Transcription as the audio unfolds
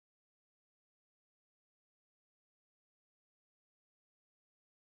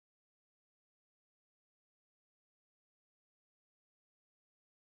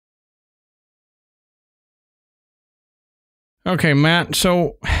Okay, Matt,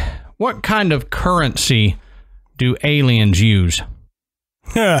 so what kind of currency do aliens use?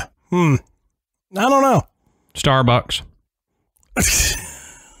 I don't know. Starbucks.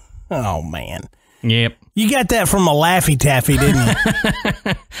 Oh, man. Yep. You got that from a Laffy Taffy, didn't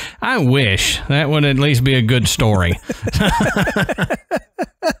you? I wish. That would at least be a good story.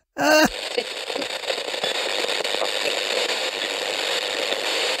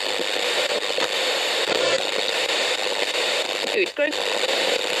 Good.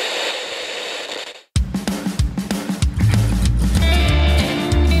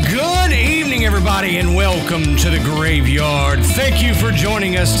 Good evening, everybody, and welcome to the Graveyard. Thank you for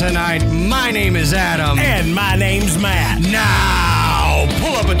joining us tonight. My name is Adam. And my name's Matt. Now,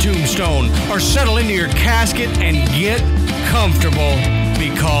 pull up a tombstone or settle into your casket and get comfortable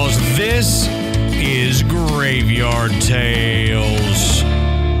because this is Graveyard Tales.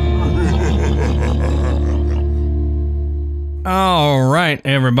 All right,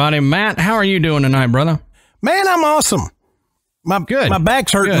 everybody. Matt, how are you doing tonight, brother? Man, I'm awesome. My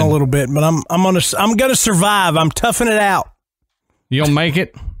back's hurting a little bit, but I'm gonna survive. I'm toughing it out. You'll make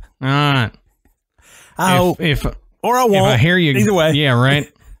it? All right. I hope. Or I won't. If I hear you, either way. Yeah,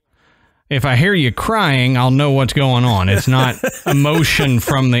 right. If I hear you crying, I'll know what's going on. It's not emotion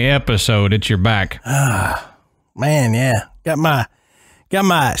from the episode. It's your back. Man, yeah. Got my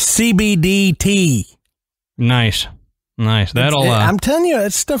CBD tea. Nice. I'm telling you,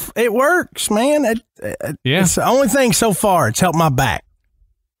 that stuff, it works, man. It's the only thing so far. It's helped my back.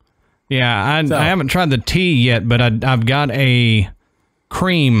 Yeah, I haven't tried the tea yet, but I've got a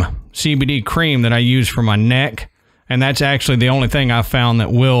CBD cream that I use for my neck, and that's actually the only thing I've found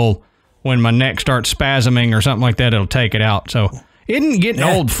that will, when my neck starts spasming or something like that, it'll take it out. So, isn't getting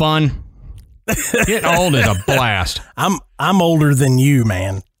old fun? Getting old is a blast. I'm older than you,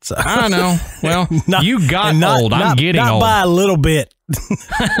 man. So. I know. Well, you got old. I'm getting old. Not by a little bit.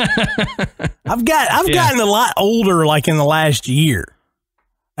 I've gotten a lot older, like in the last year,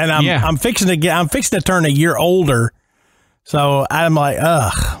 and I'm fixing to turn a year older. So I'm like,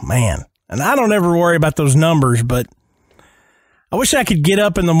 ugh, man. And I don't ever worry about those numbers, but I wish I could get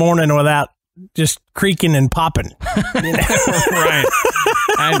up in the morning without just creaking and popping. You know? Right.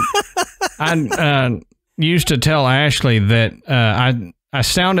 I used to tell Ashley that I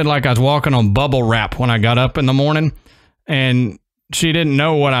sounded like I was walking on bubble wrap when I got up in the morning, and she didn't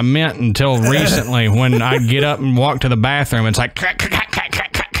know what I meant until recently when I get up and walk to the bathroom. It's like, crack, crack, crack,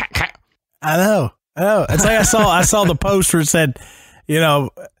 crack, crack, crack, crack. I know. It's like I saw the post where it said, you know,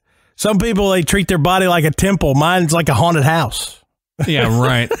 some people, they treat their body like a temple. Mine's like a haunted house. Yeah,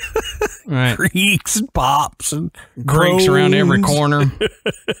 right. Right. Creaks and pops and creaks around every corner.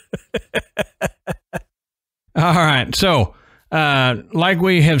 All right. So, like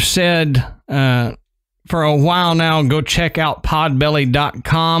we have said for a while now, go check out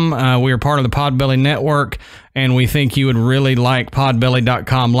podbelly.com. We are part of the Podbelly Network, and we think you would really like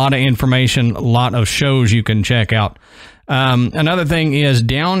podbelly.com. A lot of information, a lot of shows you can check out. Another thing is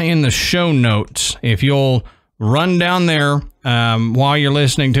down in the show notes, if you'll run down there while you're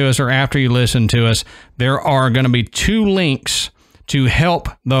listening to us or after you listen to us, there are going to be 2 links to help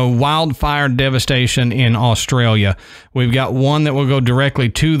the wildfire devastation in Australia. We've got one that will go directly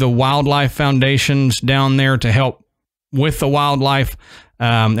to the wildlife foundations down there to help with the wildlife,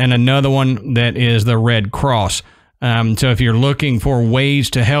 and another one that is the Red Cross. So if you're looking for ways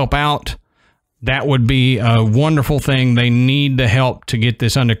to help out, that would be a wonderful thing. They need the help to get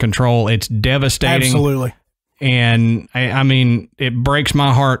this under control. It's devastating. Absolutely. And I mean, it breaks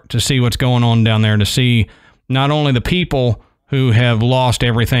my heart to see what's going on down there, to see not only the people who have lost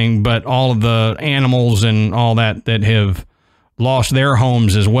everything, but all of the animals and all that have lost their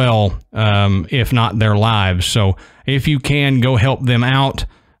homes as well, if not their lives. So if you can, go help them out.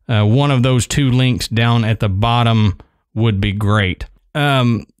 One of those 2 links down at the bottom would be great.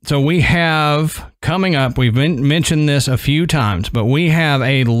 So we have coming up, we've mentioned this a few times, but we have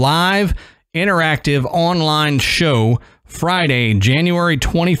a live interactive online show Friday, January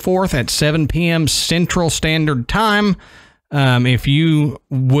 24th at 7 p.m. Central Standard Time. If you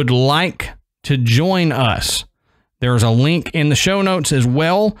would like to join us, there's a link in the show notes as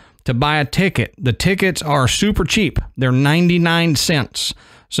well to buy a ticket. The tickets are super cheap. They're 99 cents.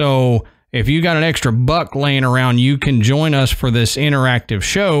 So if you got an extra buck laying around, you can join us for this interactive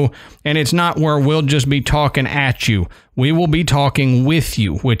show. And it's not where we'll just be talking at you. We will be talking with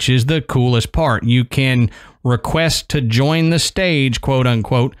you, which is the coolest part. You can request to join the stage, quote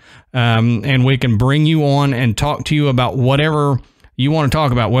unquote, and we can bring you on and talk to you about whatever you want to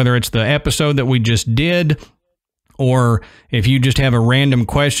talk about, whether it's the episode that we just did, or if you just have a random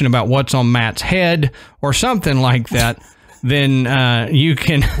question about what's on Matt's head or something like that. then you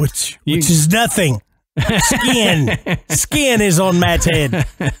can... Which is nothing. Skin is on Matt's head.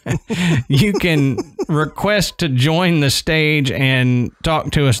 You can request to join the stage and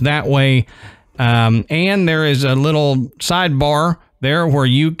talk to us that way. And there is a little sidebar there where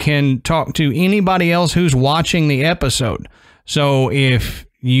you can talk to anybody else who's watching the episode. So if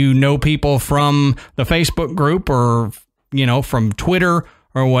you know people from the Facebook group or, from Twitter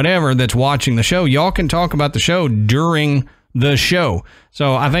or whatever that's watching the show, y'all can talk about the show during the show.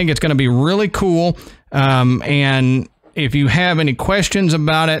 So I think it's going to be really cool. And if you have any questions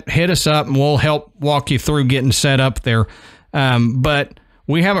about it, hit us up and we'll help walk you through getting set up there. But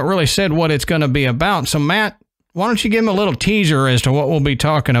we haven't really said what it's going to be about. So Matt, why don't you give them a little teaser as to what we'll be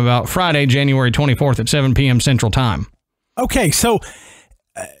talking about Friday, January 24th at 7 p.m. Central Time. Okay. So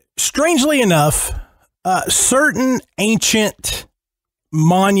strangely enough, certain ancient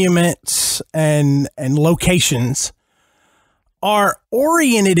monuments and locations are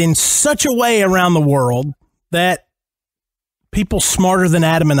oriented in such a way around the world that people smarter than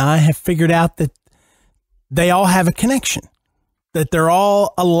Adam and I have figured out that they all have a connection, that they're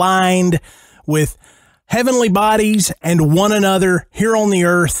all aligned with heavenly bodies and one another here on the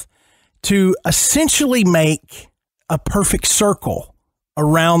earth to essentially make a perfect circle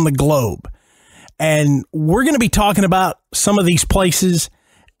around the globe. And we're going to be talking about some of these places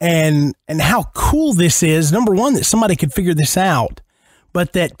and how cool this is. Number one, that somebody could figure this out,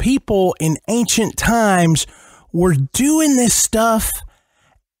 but that people in ancient times were doing this stuff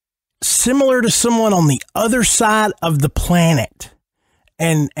similar to someone on the other side of the planet,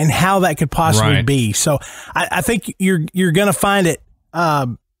 and how that could possibly be. So I think you're going to find it.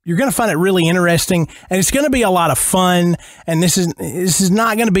 You're going to find it really interesting, and it's going to be a lot of fun. And this is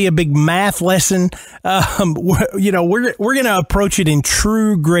not going to be a big math lesson. We're going to approach it in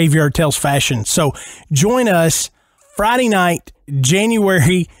true Graveyard Tales fashion. So join us Friday night,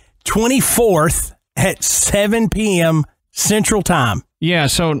 January 24th at 7 p.m. Central Time. Yeah,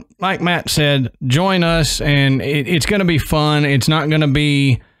 so like Matt said, join us, and it's going to be fun. It's not going to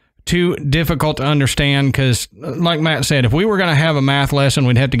be too difficult to understand because, like Matt said, if we were going to have a math lesson,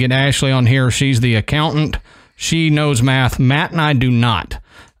 we'd have to get Ashley on here. She's the accountant. She knows math. Matt and I do not.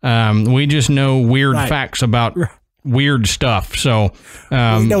 We just know weird facts about weird stuff. So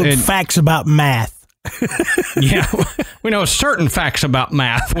we know facts about math. Yeah, we know certain facts about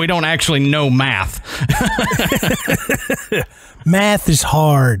math. We don't actually know math. Math is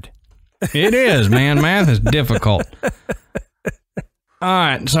hard. It is, man. Math is difficult. All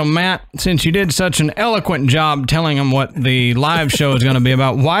right, so Matt, since you did such an eloquent job telling them what the live show is going to be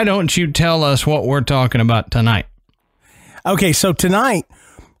about, why don't you tell us what we're talking about tonight? Okay, so tonight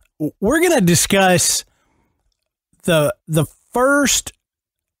we're going to discuss the first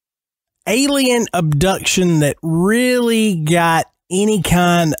alien abduction that really got any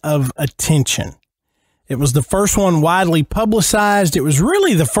kind of attention. It was the first one widely publicized. It was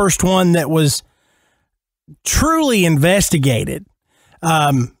really the first one that was truly investigated.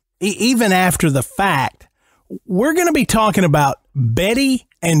 Even after the fact, we're going to be talking about Betty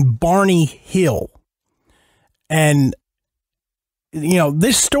and Barney Hill. And,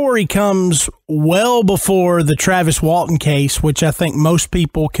 this story comes well before the Travis Walton case, which I think most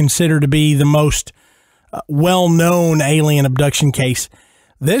people consider to be the most well-known alien abduction case.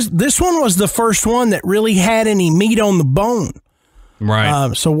 This one was the first one that really had any meat on the bone.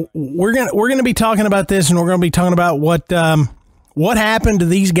 Right. So we're gonna be talking about this, and we're going to be talking about what happened to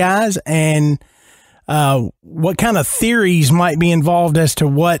these guys and what kind of theories might be involved as to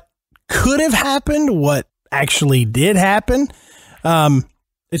what could have happened, what actually did happen.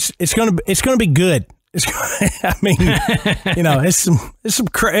 It's going to be good. It's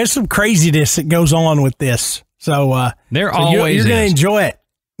some craziness that goes on with this. So you're going to enjoy it.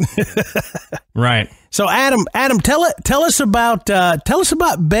 Right. So Adam, tell us about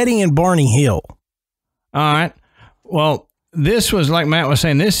Betty and Barney Hill. All right. Well, this was, like Matt was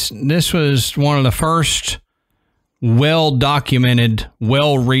saying, this was one of the first well-documented,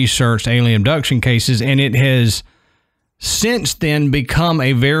 well-researched alien abduction cases, and it has since then become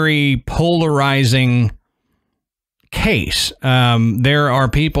a very polarizing case. There are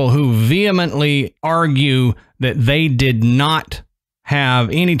people who vehemently argue that they did not have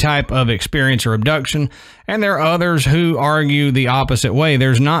any type of experience or abduction, and there are others who argue the opposite way.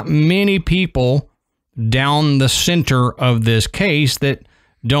 There's not many people down the center of this case that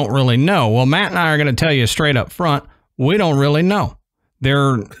don't really know. Well, Matt and I are going to tell you straight up front, we don't really know.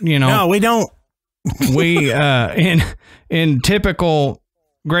 No, we don't. We in typical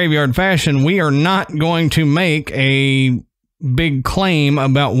graveyard fashion, we are not going to make a big claim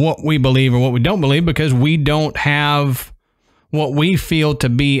about what we believe or what we don't believe because we don't have what we feel to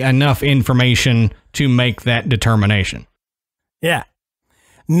be enough information to make that determination. Yeah.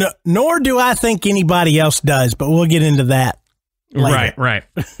 No, nor do I think anybody else does, but we'll get into that later. Right.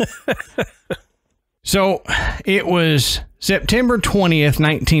 So it was September 20th,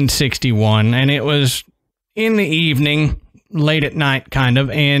 1961, and it was in the evening, late at night, kind of,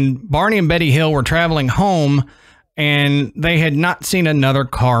 and Barney and Betty Hill were traveling home, and they had not seen another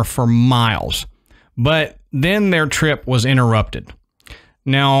car for miles. But then their trip was interrupted.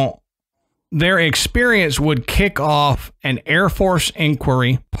 Now, their experience would kick off an Air Force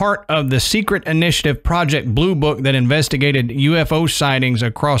inquiry, part of the secret initiative Project Blue Book that investigated UFO sightings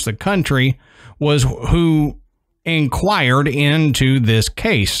across the country, was who inquired into this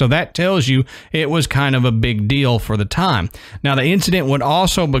case. So that tells you it was kind of a big deal for the time. Now, the incident would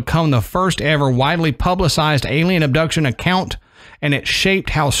also become the first ever widely publicized alien abduction account, and it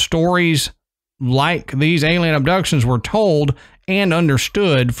shaped how stories like these alien abductions were told and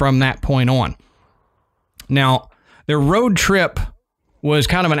understood from that point on. Now, their road trip was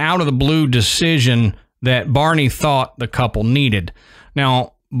kind of an out-of-the-blue decision that Barney thought the couple needed.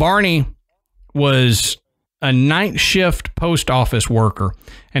 Now, Barney was a night shift post office worker,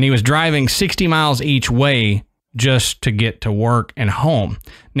 and he was driving 60 miles each way just to get to work and home.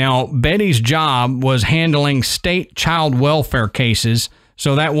 Now, Betty's job was handling state child welfare cases,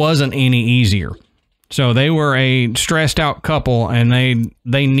 so that wasn't any easier. So they were a stressed out couple, and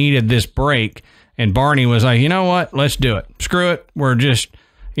they needed this break. And Barney was like, you know what? Let's do it. Screw it. We're just,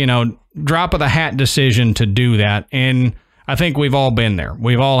 drop of the hat decision to do that. And I think we've all been there.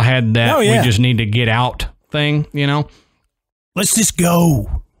 We've all had that. We just need to get out thing, Let's just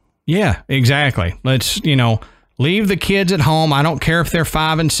go. Yeah, exactly. Let's, leave the kids at home. I don't care if they're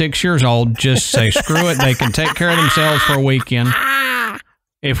 5 and 6 years old. Just say, screw it. They can take care of themselves for a weekend.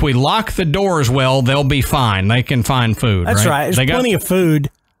 If we lock the doors well, they'll be fine. They can find food. That's right. There's plenty of food.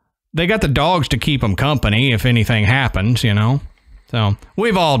 They got the dogs to keep them company if anything happens, So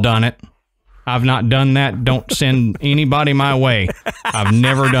we've all done it. I've not done that. Don't send anybody my way. I've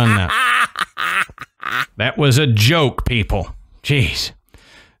never done that. That was a joke, people. Jeez.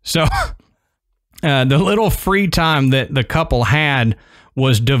 So the little free time that the couple had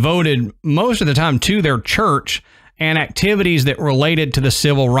was devoted most of the time to their church and activities that related to the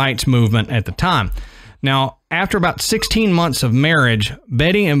civil rights movement at the time. Now, after about 16 months of marriage,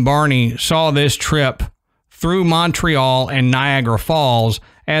 Betty and Barney saw this trip through Montreal and Niagara Falls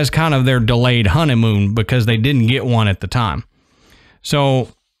as kind of their delayed honeymoon because they didn't get one at the time. So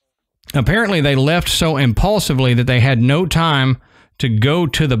apparently they left so impulsively that they had no time to go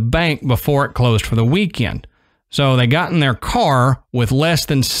to the bank before it closed for the weekend. So they got in their car with less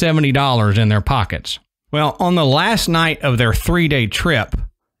than $70 in their pockets. Well, on the last night of their 3-day trip,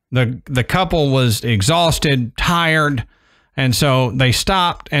 the couple was exhausted, tired, and so they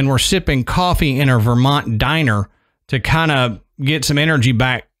stopped and were sipping coffee in a Vermont diner to kind of get some energy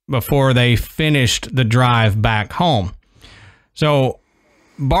back before they finished the drive back home. So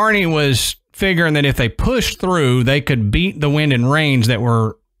Barney was figuring that if they pushed through, they could beat the wind and rains that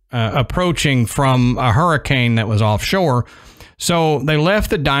were approaching from a hurricane that was offshore. So they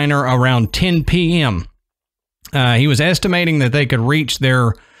left the diner around 10 p.m. He was estimating that they could reach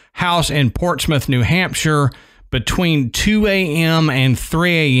their house in Portsmouth, New Hampshire between 2 a.m. and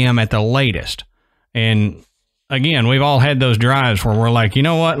 3 a.m. at the latest. And again, we've all had those drives where we're like, you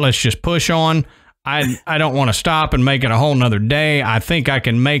know what, let's just push on. I don't want to stop and make it a whole nother day. I think I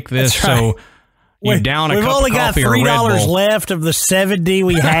can make this. Right. So you down a cup of coffee or Red Bull. We've only got $3 left of the 70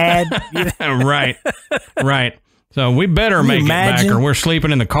 we had. Right. So we better make it back or we're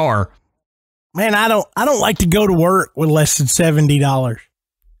sleeping in the car. Man, I don't like to go to work with less than $70.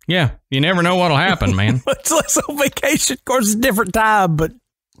 Yeah, you never know what'll happen, man. It's less on vacation. Of course, it's a different time, but...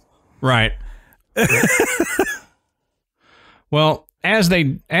 Right. Well, as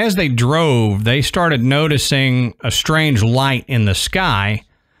they drove, they started noticing a strange light in the sky,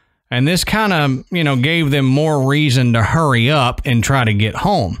 and this kind of, gave them more reason to hurry up and try to get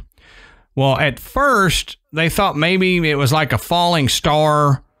home. Well, at first, they thought maybe it was like a falling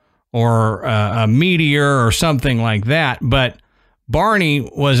star or a meteor or something like that, but Barney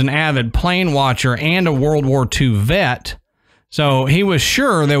was an avid plane watcher and a World War II vet, so he was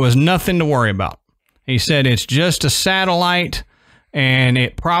sure there was nothing to worry about. He said it's just a satellite, and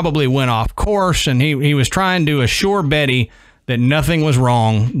it probably went off course, and he was trying to assure Betty that nothing was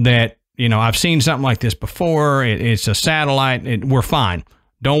wrong, that, I've seen something like this before, it's a satellite, we're fine.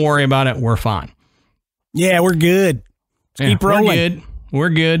 Don't worry about it, we're fine. Yeah, we're good. Keep rolling. We're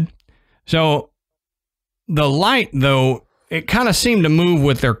good. So the light, though, it kind of seemed to move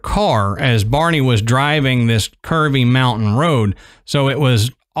with their car as Barney was driving this curvy mountain road, so it was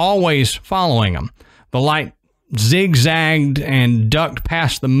always following him. The light zigzagged and ducked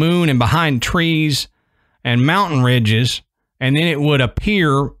past the moon and behind trees and mountain ridges, and then it would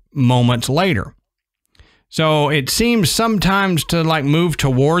appear moments later. So it seems sometimes to like move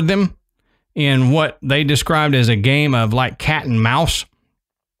toward them in what they described as a game of like cat and mouse.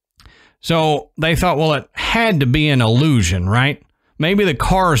 So they thought, well, it had to be an illusion, right? Maybe the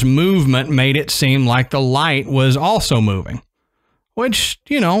car's movement made it seem like the light was also moving, which,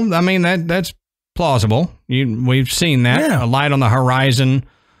 you know, I mean, that's plausible. We've seen that. Yeah. A light on the horizon.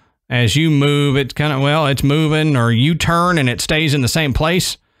 As you move, it's kind of, well, it's moving, or you turn and it stays in the same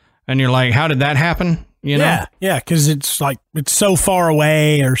place. And you're like, how did that happen? You know? Yeah, because it's like, it's so far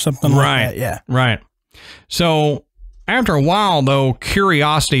away or something like that. Yeah. Right. So after a while, though,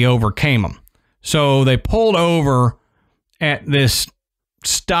 curiosity overcame them. So they pulled over at this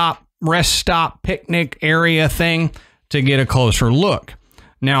rest stop picnic area thing to get a closer look.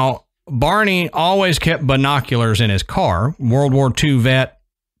 Now, Barney always kept binoculars in his car. World War II vet,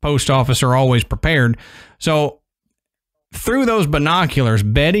 post officer, always prepared. So through those binoculars,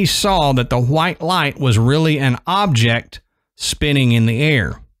 Betty saw that the white light was really an object spinning in the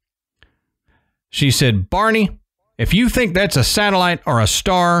air. She said, "Barney, if you think that's a satellite or a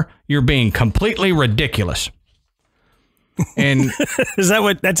star, you're being completely ridiculous." And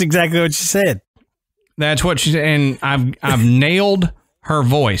that's exactly what she said. That's what she said. And I've nailed her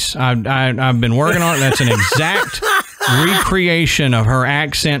voice. I've been working on it. That's an exact recreation of her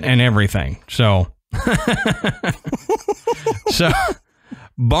accent and everything. So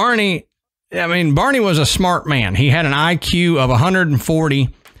Barney was a smart man. He had an IQ of 140,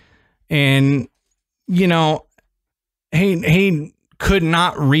 and, you know, he could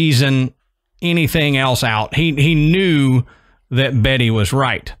not reason anything else out. He knew that Betty was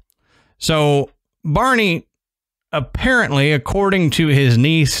right. So Barney, apparently, according to his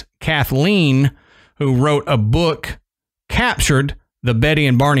niece Kathleen, who wrote a book, captured the Betty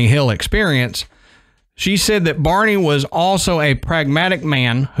and Barney Hill experience. She said that Barney was also a pragmatic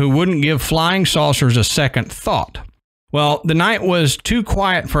man who wouldn't give flying saucers a second thought. Well, the night was too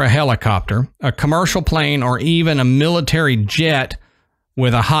quiet for a helicopter, a commercial plane, or even a military jet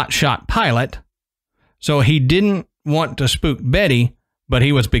with a hotshot pilot. So he didn't want to spook Betty, but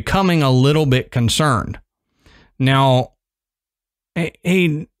he was becoming a little bit concerned. Now,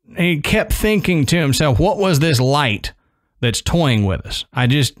 he kept thinking to himself, what was this light that's toying with us? I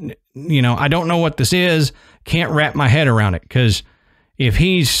don't know what this is. Can't wrap my head around it. Because if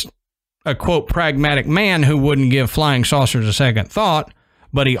he's a, quote, pragmatic man who wouldn't give flying saucers a second thought,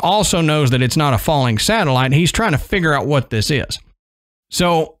 but he also knows that it's not a falling satellite, he's trying to figure out what this is.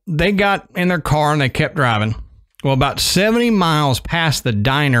 So they got in their car and they kept driving. Well, about 70 miles past the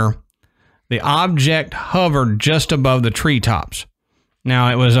diner, the object hovered just above the treetops.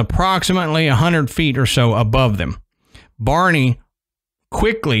 Now, it was approximately 100 feet or so above them. Barney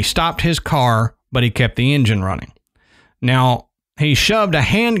quickly stopped his car, but he kept the engine running. Now, he shoved a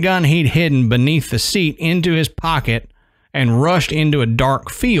handgun he'd hidden beneath the seat into his pocket and rushed into a dark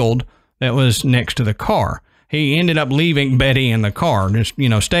field that was next to the car. He ended up leaving Betty in the car. Just,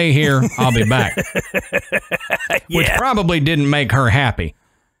 stay here, I'll be back. Which probably didn't make her happy.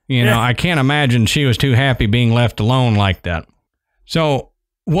 I can't imagine she was too happy being left alone like that. So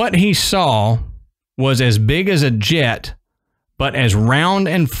what he saw was as big as a jet, but as round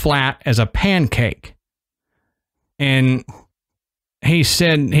and flat as a pancake. And he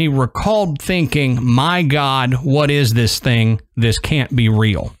said he recalled thinking, my God, what is this thing? This can't be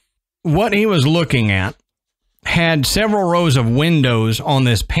real. What he was looking at had several rows of windows on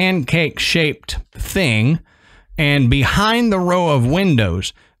this pancake-shaped thing, and behind the row of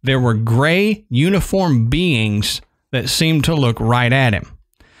windows, there were gray uniformed beings that seemed to look right at him.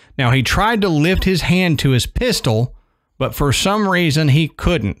 Now, he tried to lift his hand to his pistol, but for some reason he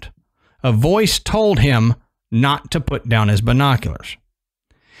couldn't. A voice told him not to put down his binoculars.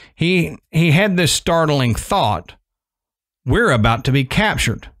 He had this startling thought, we're about to be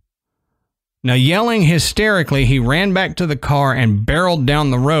captured. Now, yelling hysterically, he ran back to the car and barreled down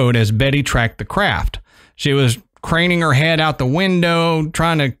the road as Betty tracked the craft. She was craning her head out the window,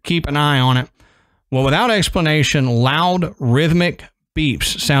 trying to keep an eye on it. Well, without explanation, loud, rhythmic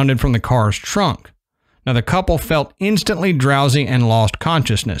beeps sounded from the car's trunk. Now, the couple felt instantly drowsy and lost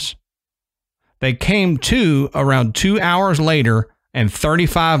consciousness. They came to around 2 hours later and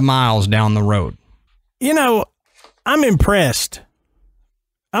 35 miles down the road. I'm impressed.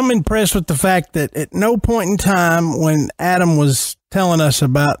 I'm impressed with the fact that at no point in time when Adam was telling us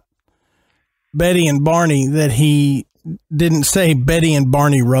about Betty and Barney that he didn't say Betty and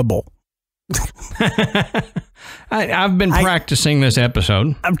Barney Rubble. I've been practicing this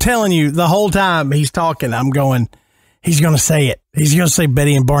episode. I'm telling you, the whole time he's talking, I'm going, he's going to say it. He's going to say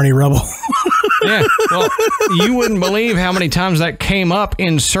Betty and Barney Rubble. Yeah. Well, you wouldn't believe how many times that came up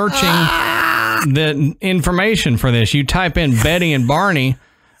in searching the information for this. You type in Betty and Barney,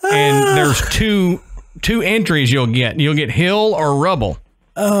 and there's two entries you'll get. You'll get Hill or Rubble.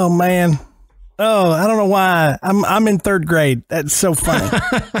 Oh, man. Oh, I don't know why. I'm in third grade. That's so funny.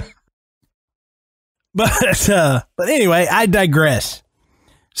 But anyway, I digress.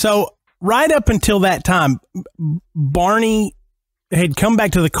 So right up until that time, Barney had come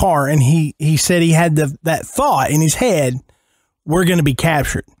back to the car, and he said he had that thought in his head, we're going to be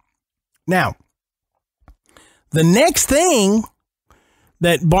captured. Now, the next thing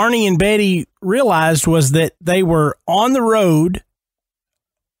that Barney and Betty realized was that they were on the road,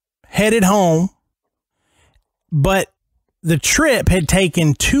 headed home, but the trip had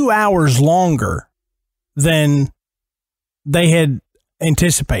taken 2 hours longer than they had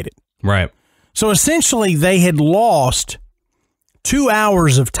anticipated. Right. So essentially they had lost 2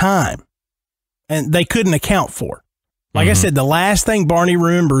 hours of time, and they couldn't account for. Like I said, the last thing Barney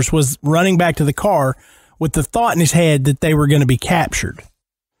remembers was running back to the car with the thought in his head that they were going to be captured.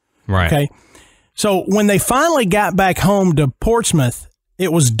 Right. Okay. So when they finally got back home to Portsmouth,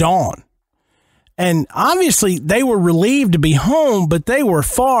 it was dawn. And obviously they were relieved to be home, but they were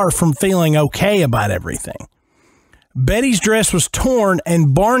far from feeling okay about everything. Betty's dress was torn,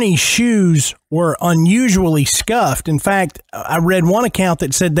 and Barney's shoes were unusually scuffed. In fact, I read one account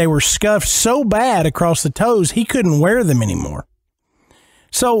that said they were scuffed so bad across the toes, he couldn't wear them anymore.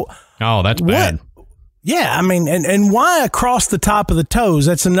 So, oh, that's bad. Yeah, I mean, and why across the top of the toes?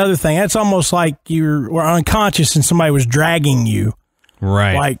 That's another thing. That's almost like you were unconscious and somebody was dragging you,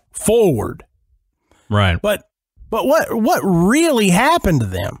 right, like forward. Right. But what really happened to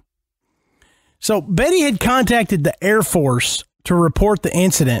them? So Betty had contacted the Air Force to report the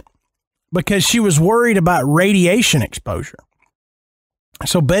incident because she was worried about radiation exposure.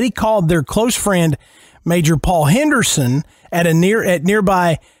 So Betty called their close friend, Major Paul Henderson, at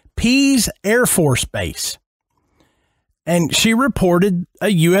nearby Pease Air Force Base, and she reported a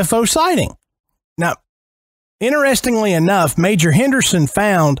UFO sighting. Now, interestingly enough, Major Henderson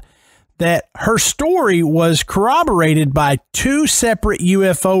found that her story was corroborated by 2 separate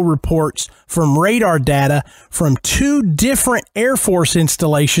UFO reports from radar data from 2 different Air Force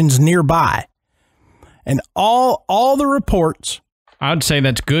installations nearby. And all the reports... I'd say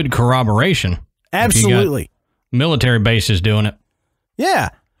that's good corroboration. Absolutely. Military bases doing it. Yeah.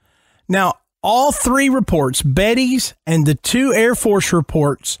 Now, all 3 reports, Betty's and the 2 Air Force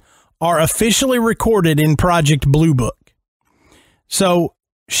reports, are officially recorded in Project Blue Book. So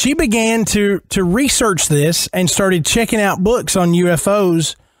she began to research this and started checking out books on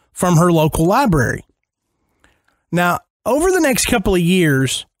UFOs from her local library. Now, over the next couple of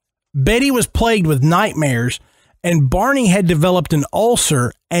years, Betty was plagued with nightmares, and Barney had developed an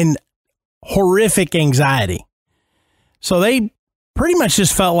ulcer and horrific anxiety. So they pretty much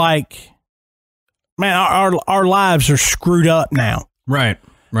just felt like, man, our lives are screwed up now. Right,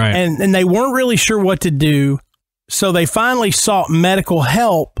 right. And they weren't really sure what to do. So they finally sought medical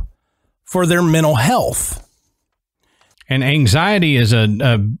help for their mental health. And anxiety is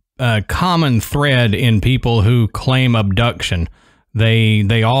a common thread in people who claim abduction.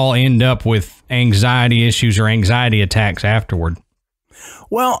 They all end up with anxiety issues or anxiety attacks afterward.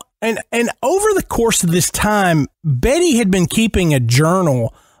 Well, and over the course of this time, Betty had been keeping a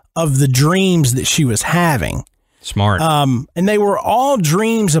journal of the dreams that she was having. Smart. And they were all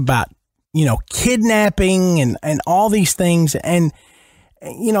dreams about, kidnapping and all these things. And,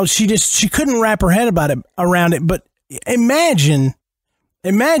 she couldn't wrap her head around it. But imagine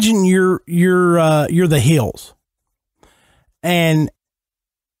you're the Hills, and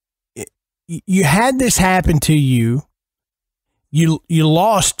you had this happen to you. You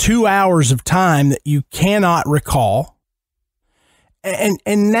lost 2 hours of time that you cannot recall.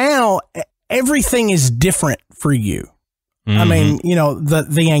 And now everything is different for you. Mm-hmm. I mean,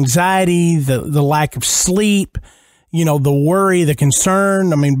 the anxiety, the lack of sleep, the worry, the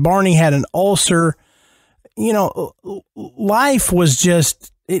concern. I mean, Barney had an ulcer. Life was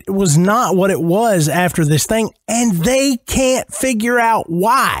it was not what it was after this thing. And they can't figure out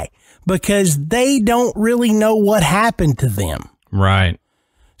why, because they don't really know what happened to them. Right.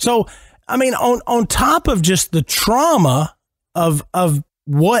 So, I mean, on top of just the trauma of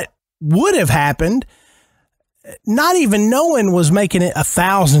what would have happened, not even knowing was making it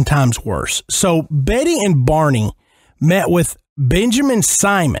 1,000 times worse. So Betty and Barney met with Benjamin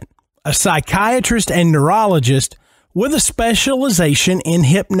Simon, a psychiatrist and neurologist with a specialization in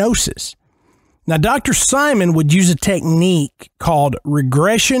hypnosis. Now, Dr. Simon would use a technique called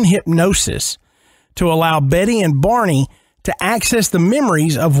regression hypnosis to allow Betty and Barney to access the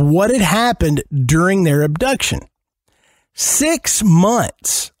memories of what had happened during their abduction. 6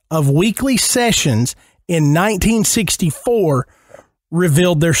 months of weekly sessions in 1964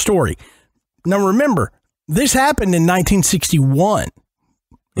 revealed their story. Now, remember, this happened in 1961.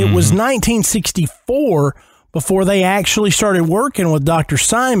 It was 1964 before they actually started working with Dr.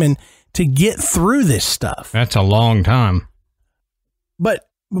 Simon to get through this stuff. That's a long time. But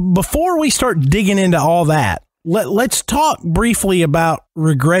before we start digging into all that, let's talk briefly about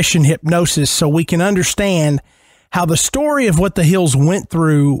regression hypnosis so we can understand how the story of what the Hills went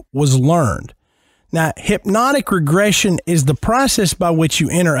through was learned. Now, hypnotic regression is the process by which you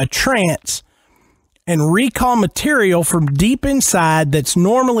enter a trance and recall material from deep inside that's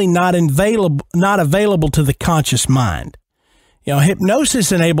normally not available to the conscious mind. You know,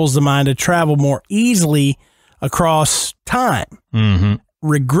 hypnosis enables the mind to travel more easily across time. Mm-hmm.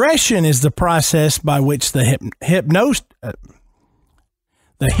 Regression is the process by which the hypnotist,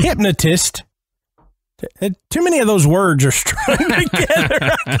 too many of those words are strung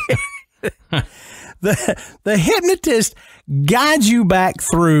together. The hypnotist guides you back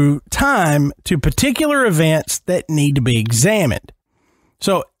through time to particular events that need to be examined.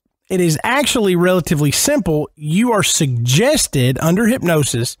 So it is actually relatively simple. You are suggested under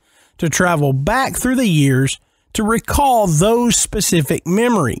hypnosis to travel back through the years to recall those specific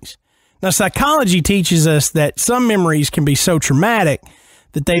memories. Now, psychology teaches us that some memories can be so traumatic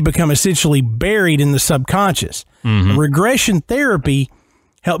that they become essentially buried in the subconscious. Mm-hmm. Regression therapy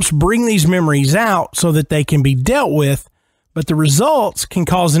helps bring these memories out so that they can be dealt with, but the results can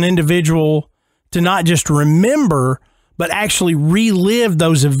cause an individual to not just remember, but actually relive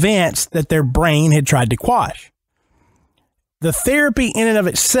those events that their brain had tried to quash. The therapy in and of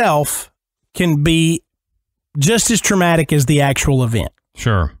itself can be just as traumatic as the actual event.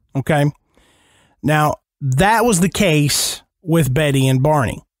 Sure. Okay. Now, that was the case with Betty and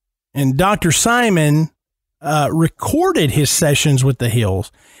Barney. And Dr. Simon recorded his sessions with the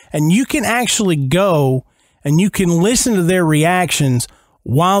Hills, and you can actually go and you can listen to their reactions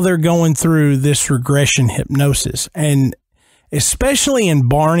while they're going through this regression hypnosis. And especially in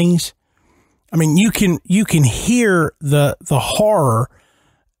Barney's, I mean, you can hear the horror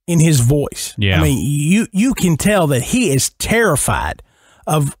in his voice. Yeah. I mean, you can tell that he is terrified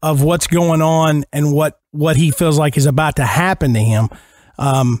of what's going on and what he feels like is about to happen to him.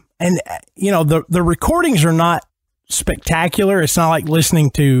 And you know, the recordings are not spectacular. It's not like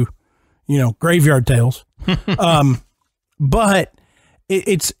listening to, you know, Graveyard Tales. But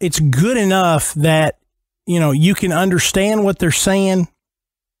it's good enough that, you know, you can understand what they're saying.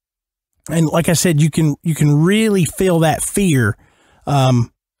 And like I said, you can really feel that fear.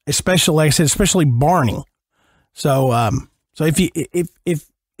 Especially, like I said, especially Barney. So if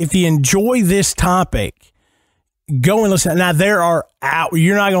you enjoy this topic, go and listen. Now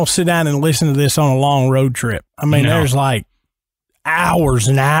you're not going to sit down and listen to this on a long road trip. I mean, there's like hours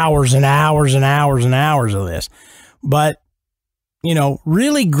and hours and hours and hours and hours of this, but you know,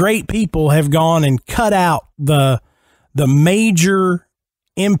 really great people have gone and cut out the major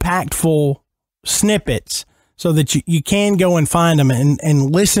impactful snippets so that you can go and find them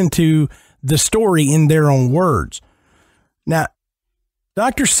and listen to the story in their own words. Now,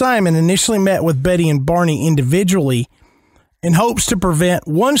 Dr. Simon initially met with Betty and Barney individually in hopes to prevent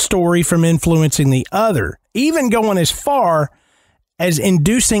one story from influencing the other, even going as far as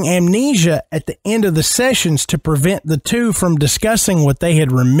inducing amnesia at the end of the sessions to prevent the two from discussing what they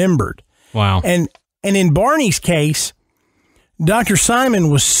had remembered. Wow. And in Barney's case, Dr. Simon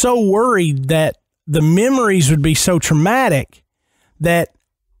was so worried that the memories would be so traumatic that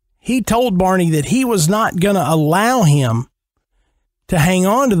he told Barney that he was not going to allow him to hang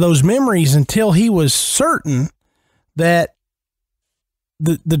on to those memories until he was certain that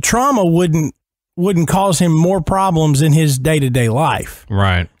the trauma wouldn't cause him more problems in his day-to-day life.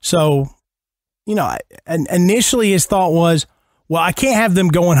 Right. So, you know, initially his thought was, well, I can't have them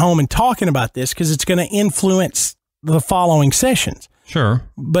going home and talking about this because it's going to influence the following sessions. Sure.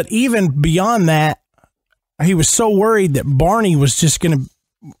 But even beyond that, he was so worried that Barney was just going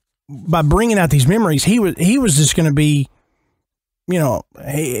to, by bringing out these memories, he was just going to be, you know,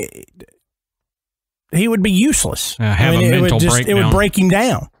 he would be useless. Have a mental breakdown. It would break him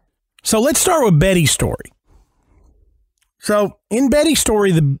down. So let's start with Betty's story. So in Betty's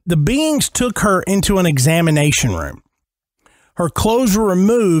story, the beings took her into an examination room. Her clothes were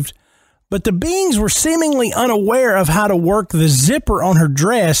removed, but the beings were seemingly unaware of how to work the zipper on her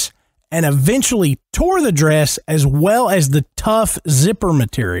dress and eventually tore the dress as well as the tough zipper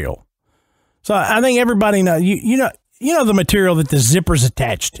material. So I think everybody knows, you know the material that the zipper's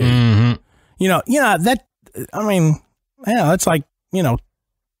attached to. Mm-hmm. That's like,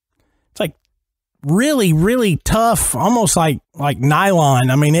 it's like really, really tough, almost like nylon.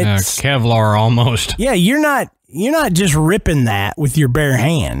 I mean, it's Kevlar almost. Yeah, you're not just ripping that with your bare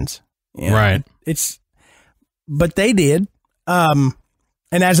hands. Right. But they did. And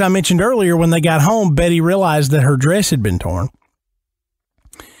as I mentioned earlier, when they got home, Betty realized that her dress had been torn.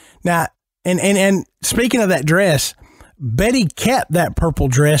 Now, and speaking of that dress, Betty kept that purple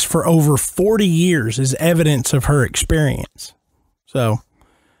dress for over 40 years as evidence of her experience. So,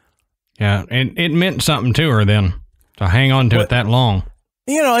 yeah, and it meant something to her then to hang on to it that long.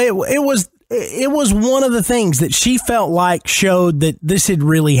 It was one of the things that she felt like showed that this had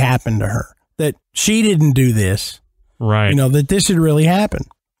really happened to her, that she didn't do this. Right. That this had really happened.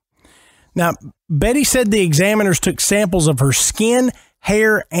 Now, Betty said the examiners took samples of her skin,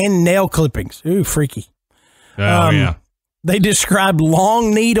 hair, and nail clippings. Ooh, freaky. Oh, yeah. They described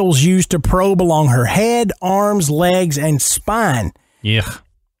long needles used to probe along her head, arms, legs, and spine. Yeah.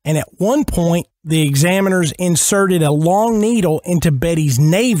 And at one point, the examiners inserted a long needle into Betty's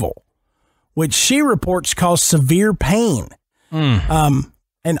navel, which she reports caused severe pain.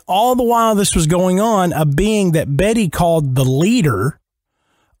 And all the while this was going on, a being that Betty called the leader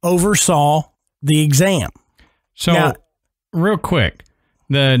oversaw the exam. So, now, real quick,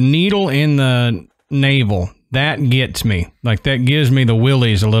 the needle in the navel, that gets me. Like, that gives me the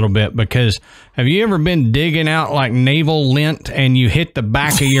willies a little bit, because have you ever been digging out like navel lint and you hit the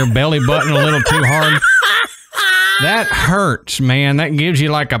back of your belly button a little too hard? That hurts, man. That gives you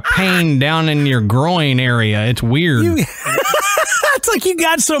like a pain down in your groin area. It's weird. It's like you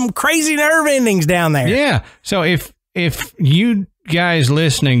got some crazy nerve endings down there. Yeah. So if you guys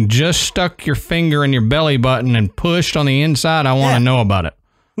listening just stuck your finger in your belly button and pushed on the inside, I want to know about it.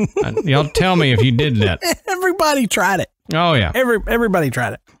 Y'all tell me if you did that. Everybody tried it. Oh, yeah. Everybody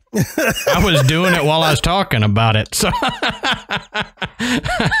tried it. I was doing it while I was talking about it. So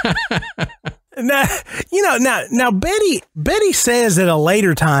now Betty says at a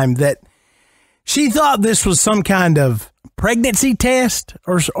later time that she thought this was some kind of pregnancy test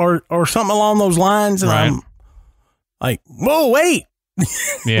or something along those lines. And right. I'm like, whoa, wait.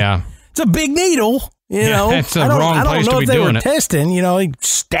 Yeah. It's a big needle. That's the wrong place to be doing it. I don't know if they were testing, they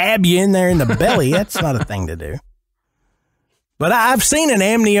stab you in there in the belly. That's not a thing to do. But I've seen an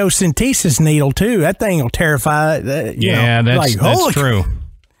amniocentesis needle too. That thing will terrify. That's true.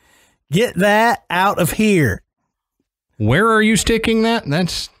 Get that out of here. Where are you sticking that?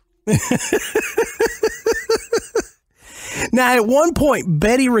 That's... Now, at one point,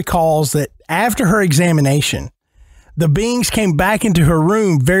 Betty recalls that after her examination, the beings came back into her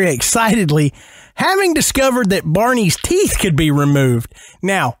room very excitedly, having discovered that Barney's teeth could be removed.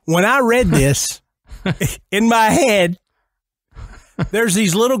 Now, when I read this, in my head, there's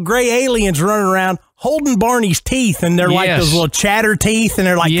these little gray aliens running around holding Barney's teeth, and they're like those little chatter teeth, and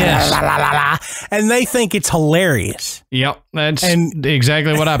they're like, la, la, la, la, la, and they think it's hilarious. Yep, that's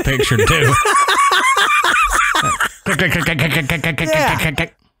exactly what I pictured, too.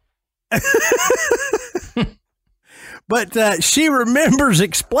 But she remembers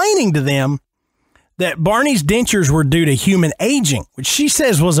explaining to them that Barney's dentures were due to human aging, which she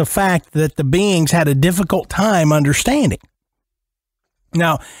says was a fact that the beings had a difficult time understanding.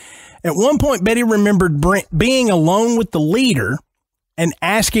 Now, at one point, Betty remembered being alone with the leader and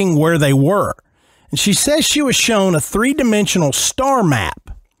asking where they were. And she says she was shown a 3-dimensional star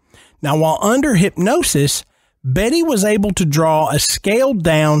map. Now, while under hypnosis, Betty was able to draw a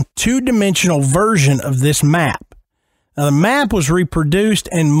scaled-down 2-dimensional version of this map. Now, the map was reproduced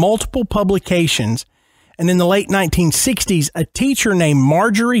in multiple publications, and in the late 1960s, a teacher named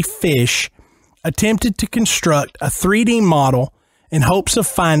Marjorie Fish attempted to construct a 3D model in hopes of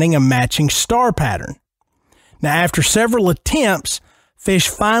finding a matching star pattern. Now, after several attempts, Fish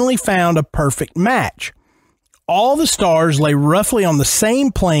finally found a perfect match. All the stars lay roughly on the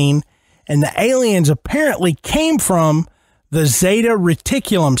same plane, and the aliens apparently came from the Zeta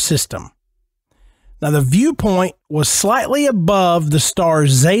Reticulum system. Now, the viewpoint was slightly above the star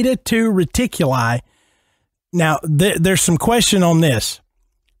Zeta 2 Reticuli. Now, there's some question on this.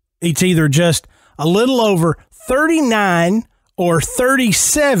 It's either just a little over 39 or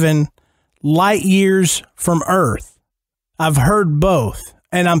 37 light years from Earth. I've heard both,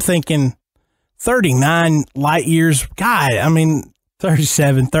 and I'm thinking 39 light years. God, I mean,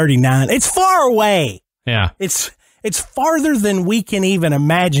 37, 39. It's far away. Yeah. It's farther than we can even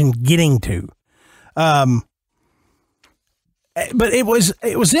imagine getting to. but it was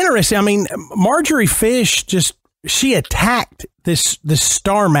interesting. I mean, Marjorie Fish she attacked this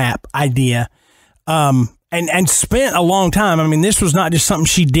star map idea, and spent a long time. I mean, this was not just something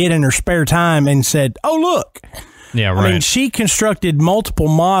she did in her spare time and said, "Oh, look." Yeah, right. I mean, she constructed multiple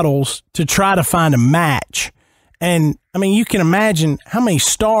models to try to find a match. And I mean, you can imagine how many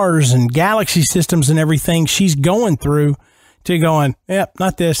stars and galaxy systems and everything she's going through to going, yep,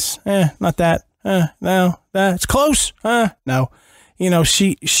 not this, not that, no, it's close, no. You know,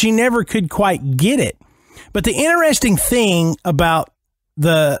 she never could quite get it. But the interesting thing about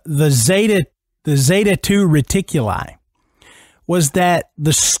the Zeta 2 Reticuli was that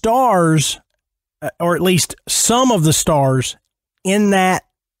the stars, or at least some of the stars in that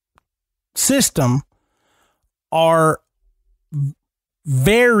system, are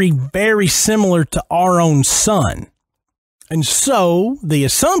very, very similar to our own sun. And so the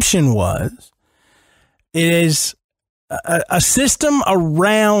assumption was it is a system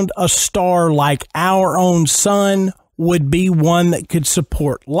around a star like our own sun would be one that could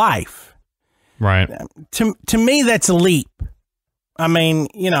support life. Right. To me, that's a leap. I mean,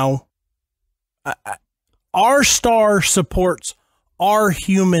 you know, our star supports our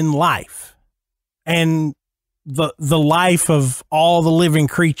human life and the life of all the living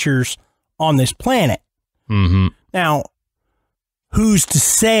creatures on this planet. Mm-hmm. Now, who's to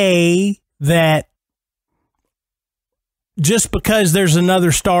say that just because there's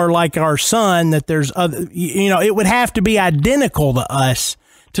another star like our sun, that there's other, you know, it would have to be identical to us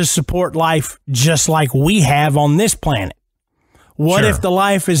to support life just like we have on this planet. What if the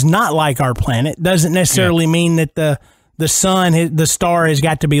life is not like our planet? Doesn't necessarily mean that the sun, the star has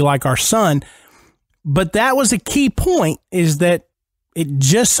got to be like our sun. But that was a key point, is that it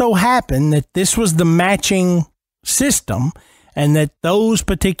just so happened that this was the matching system and that those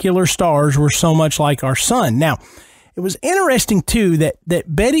particular stars were so much like our sun. Now, it was interesting, too,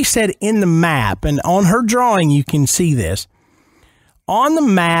 that Betty said in the map, and on her drawing you can see this, on the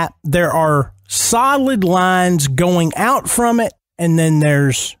map there are solid lines going out from it, and then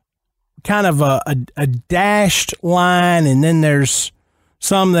there's kind of a dashed line, and then there's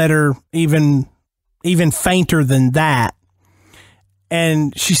some that are even fainter than that.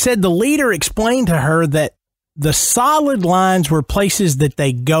 And she said the leader explained to her that the solid lines were places that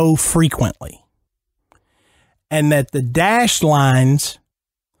they go frequently, and that the dashed lines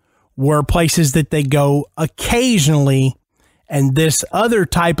were places that they go occasionally, and this other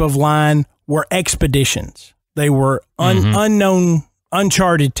type of line were expeditions. They were unknown,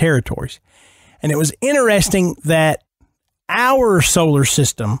 uncharted territories. And it was interesting that our solar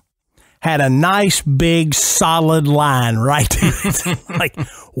system had a nice, big, solid line right there. Like,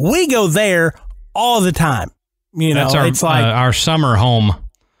 we go there all the time. You know, it's like our summer home.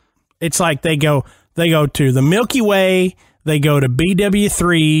 It's like they go to the Milky Way, they go to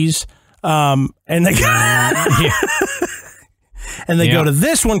BW3s, and they go, and they go to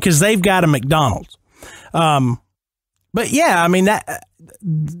this one because they've got a McDonald's. But yeah, I mean, that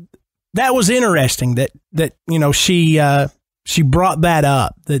was interesting that you know, she brought that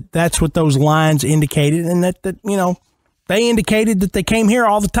up, that's what those lines indicated, and that you know, they indicated that they came here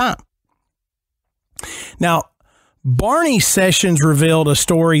all the time. Now, Barney's sessions revealed a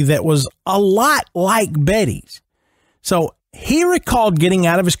story that was a lot like Betty's. So he recalled getting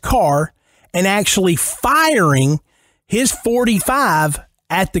out of his car and actually firing his .45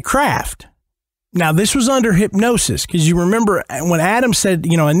 at the craft. Now, this was under hypnosis, because you remember when Adam said,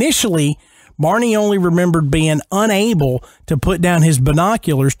 you know, initially Barney only remembered being unable to put down his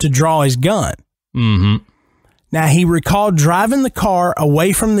binoculars to draw his gun. Mm-hmm. Now, he recalled driving the car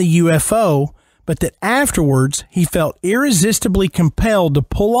away from the UFO, but that afterwards he felt irresistibly compelled to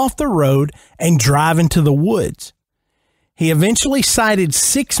pull off the road and drive into the woods. He eventually sighted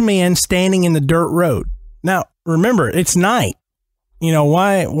 6 men standing in the dirt road. Now, remember, it's night. You know,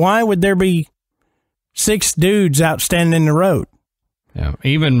 why would there be 6 dudes out standing in the road? Yeah,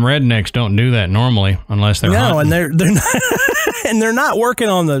 even rednecks don't do that normally unless they're hunting. And they're not, and they're not working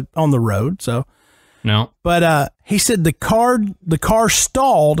on the road. So no. But he said the car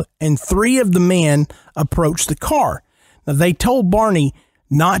stalled and 3 of the men approached the car. Now, they told Barney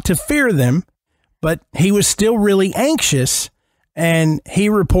not to fear them, but he was still really anxious, and he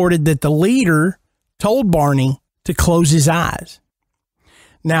reported that the leader told Barney to close his eyes.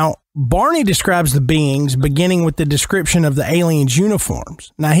 Now, Barney describes the beings, beginning with the description of the aliens'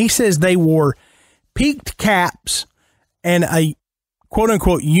 uniforms. Now, he says they wore peaked caps and a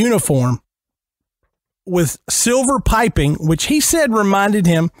quote-unquote uniform with silver piping, which he said reminded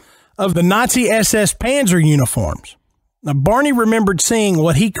him of the Nazi SS Panzer uniforms. Now, Barney remembered seeing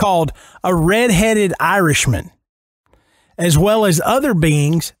what he called a red-headed Irishman. as well as other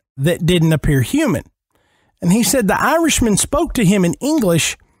beings that didn't appear human. And he said the Irishman spoke to him in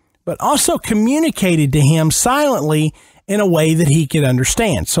English, but also communicated to him silently in a way that he could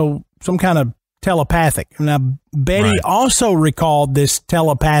understand. So some kind of telepathic. Now, Betty also recalled this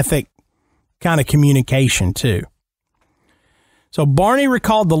telepathic kind of communication too. So Barney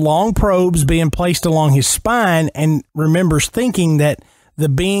recalled the long probes being placed along his spine and remembers thinking that the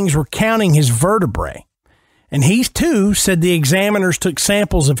beings were counting his vertebrae. And he too said the examiners took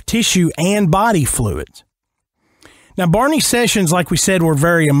samples of tissue and body fluids. Now, Barney's sessions, like we said, were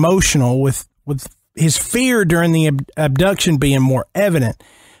very emotional, with his fear during the abduction being more evident.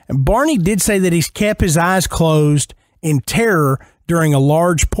 And Barney did say that he's kept his eyes closed in terror during a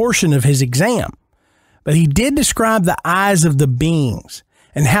large portion of his exam. But he did describe the eyes of the beings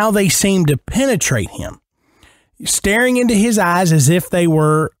and how they seemed to penetrate him, staring into his eyes as if they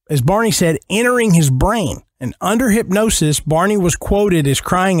were, as Barney said, entering his brain. And under hypnosis, Barney was quoted as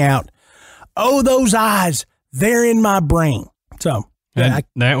crying out, "Oh, those eyes, they're in my brain." So that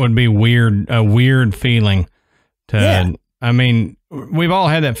would be weird, a weird feeling. I mean, we've all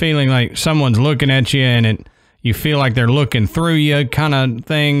had that feeling like someone's looking at you and you feel like they're looking through you kind of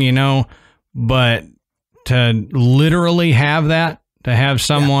thing, you know, but to literally have that, to have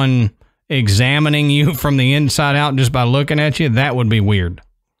someone examining you from the inside out just by looking at you, that would be weird.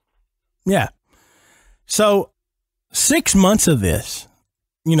 Yeah. So 6 months of this,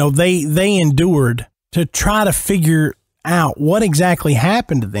 you know, they endured to try to figure out what exactly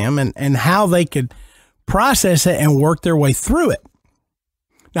happened to them and how they could process it and work their way through it.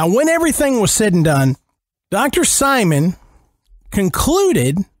 Now, when everything was said and done, Dr. Simon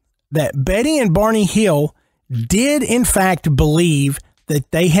concluded that Betty and Barney Hill did in fact believe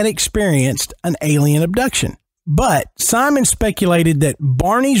that they had experienced an alien abduction. But Simon speculated that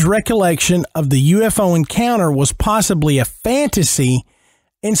Barney's recollection of the UFO encounter was possibly a fantasy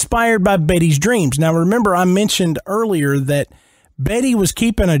inspired by Betty's dreams. Now, remember, I mentioned earlier that Betty was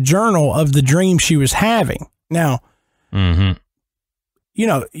keeping a journal of the dreams she was having. Now,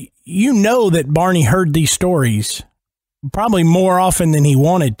 you know that Barney heard these stories probably more often than he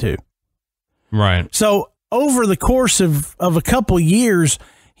wanted to. Right. So over the course of a couple years,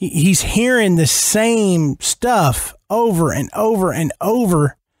 he's hearing the same stuff over and over and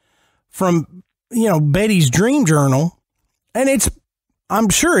over from, Betty's dream journal. And I'm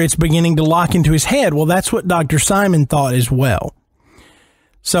sure it's beginning to lock into his head. Well, that's what Dr. Simon thought as well.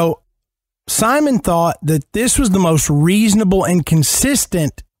 So Simon thought that this was the most reasonable and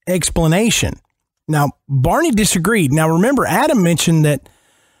consistent explanation. Now, Barney disagreed. Now, remember, Adam mentioned that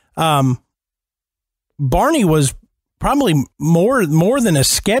Barney was probably more than a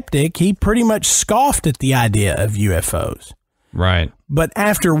skeptic. He pretty much scoffed at the idea of UFOs. Right. But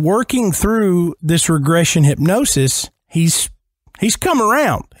after working through this regression hypnosis, he's come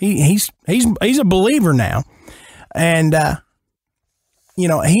around. He's a believer now. And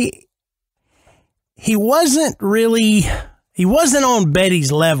he wasn't on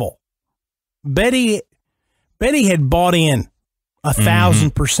Betty's level. Betty had bought in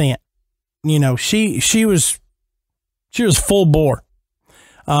 1,000%. She was full bore.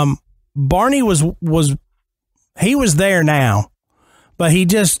 Barney was there now, but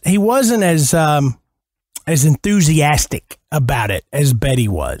he wasn't as enthusiastic about it as Betty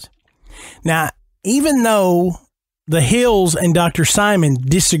was. Now, even though the Hills and Dr. Simon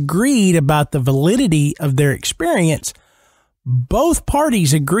disagreed about the validity of their experience, both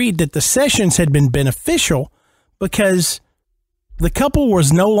parties agreed that the sessions had been beneficial because the couple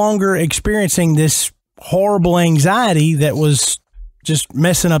was no longer experiencing this horrible anxiety that was just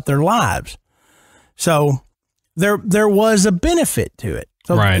messing up their lives. So there was a benefit to it.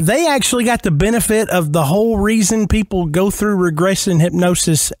 So They actually got the benefit of the whole reason people go through regression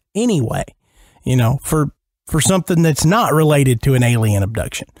hypnosis anyway, for something that's not related to an alien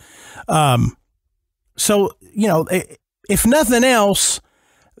abduction. So, if nothing else,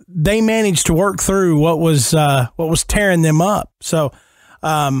 they managed to work through what was tearing them up. So,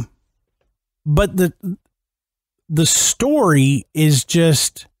 but the story is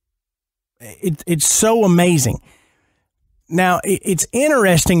just, it's so amazing. Now, it's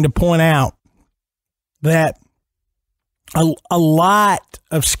interesting to point out that a lot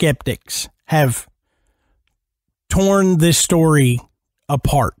of skeptics have torn this story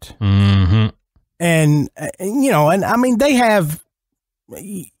apart. Mm-hmm. And I mean, they have,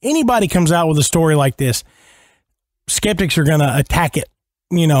 anybody comes out with a story like this, skeptics are going to attack it.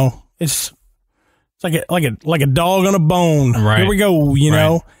 It's like a dog on a bone. Right. Here we go,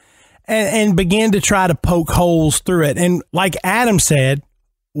 know, and begin to try to poke holes through it. And like Adam said,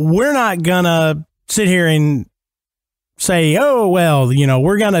 we're not going to sit here and say, oh, well,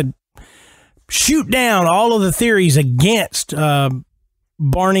 we're going to shoot down all of the theories against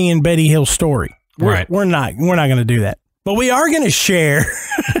Barney and Betty Hill's story. We're not going to do that. But we are going to share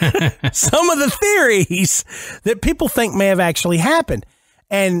some of the theories that people think may have actually happened.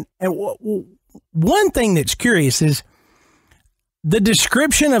 And one thing that's curious is the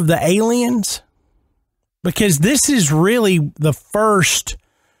description of the aliens, because this is really the first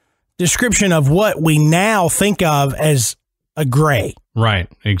description of what we now think of as a gray. Right,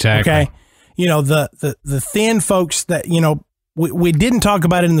 exactly. Okay. The thin folks that, we didn't talk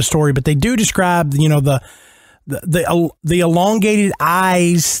about it in the story, but they do describe, the elongated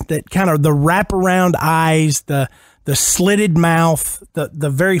eyes, that kind of the wraparound eyes, the slitted mouth, the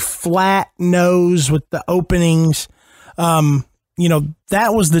very flat nose with the openings.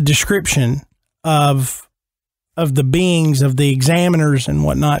 That was the description of the beings, of the examiners and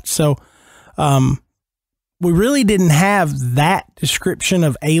whatnot. So, we really didn't have that description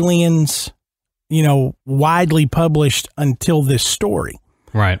of aliens, widely published until this story.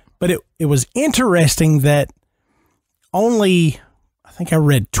 Right. But it was interesting that only, I think I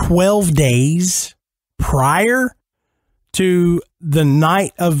read 12 days prior to the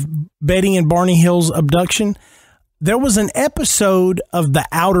night of Betty and Barney Hill's abduction, there was an episode of The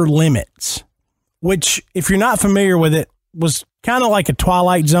Outer Limits, which, if you're not familiar with it, was kind of like a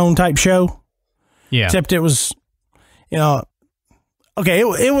Twilight Zone type show. Yeah. Except it was, okay,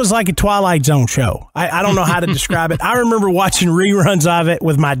 it was like a Twilight Zone show. I don't know how to describe it. I remember watching reruns of it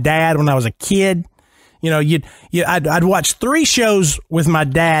with my dad when I was a kid. I'd watch 3 shows with my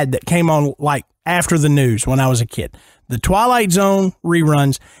dad that came on like after the news when I was a kid. The Twilight Zone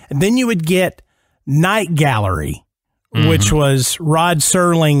reruns, and then you would get Night Gallery, which was Rod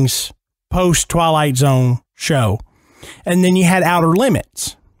Serling's post-Twilight Zone show. And then you had Outer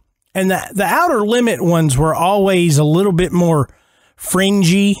Limits. And the Outer Limit ones were always a little bit more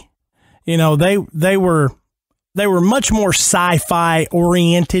fringy. They were much more sci-fi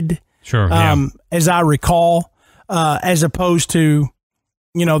oriented. Sure. Yeah. As I recall, as opposed to,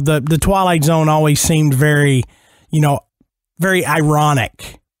 the Twilight Zone always seemed very, very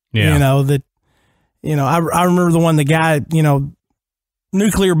ironic. Yeah. I remember the one, the guy,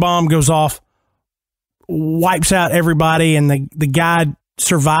 nuclear bomb goes off, wipes out everybody, and the guy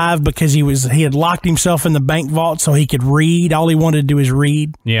survived because he had locked himself in the bank vault so he could read. All he wanted to do is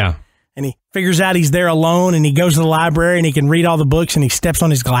read. Yeah. And he figures out he's there alone, and he goes to the library and he can read all the books, and he steps on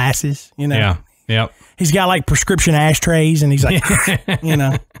his glasses, Yeah. Yep. He's got like prescription ashtrays, and he's like,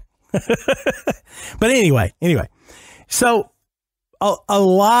 But anyway. So a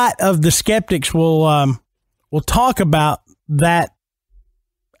lot of the skeptics will talk about that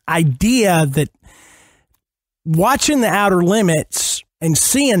idea that watching The Outer Limits and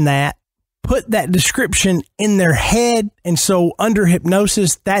seeing that put that description in their head. And so under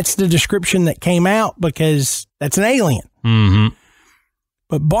hypnosis, that's the description that came out because that's an alien. Mm-hmm.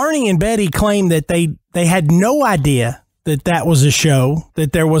 But Barney and Betty claimed that they had no idea that was a show,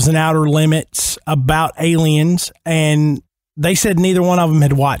 that there was an Outer Limits about aliens, and they said neither one of them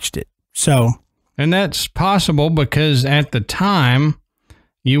had watched it. And that's possible because at the time,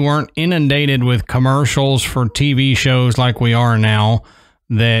 you weren't inundated with commercials for TV shows like we are now,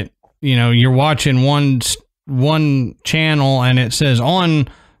 that, you're watching one channel and it says on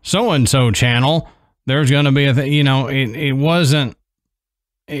so-and-so channel, there's going to be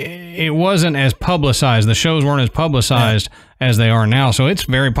it wasn't as publicized. The shows weren't as publicized as they are now. So it's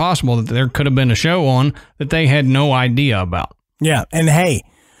very possible that there could have been a show on that they had no idea about. Yeah. And hey,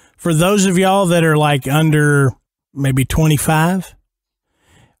 for those of y'all that are like under maybe 25,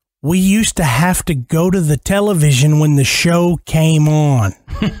 we used to have to go to the television when the show came on.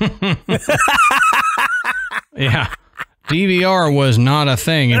 Yeah. DVR was not a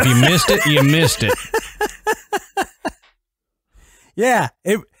thing. If you missed it, you missed it. Yeah.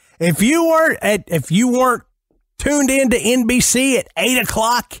 If you weren't tuned into NBC at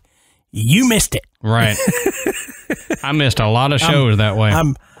 8:00, you missed it. Right. I missed a lot of shows that way.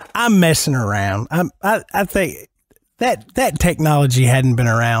 I'm messing around. I think that technology hadn't been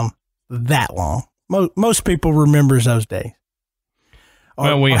around that long. Most people remembers those days.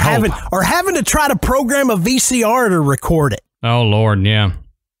 Or having to try to program a VCR to record it. Oh Lord, yeah.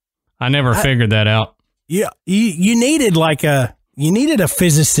 I never figured that out. Yeah, you needed a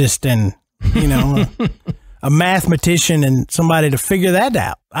physicist and a mathematician and somebody to figure that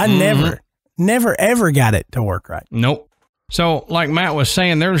out. I never ever got it to work right. Nope. So, like Matt was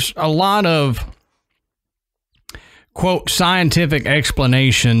saying, there's a lot of, quote, scientific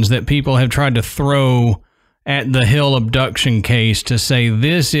explanations that people have tried to throw at the Hill abduction case to say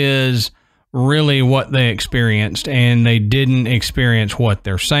this is really what they experienced, and they didn't experience what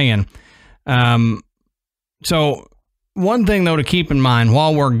they're saying. So one thing, though, to keep in mind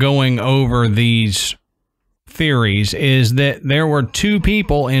while we're going over these theories is that there were two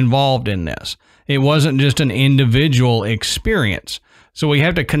people involved in this. It wasn't just an individual experience. So we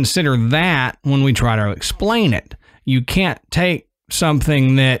have to consider that when we try to explain it. You can't take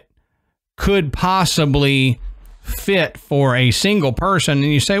something that could possibly fit for a single person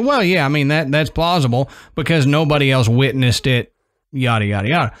and you say, well, yeah, I mean, that's plausible because nobody else witnessed it, yada, yada,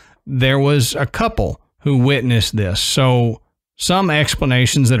 yada. There was a couple who witnessed this. So some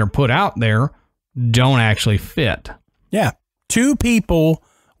explanations that are put out there don't actually fit. Yeah. Two people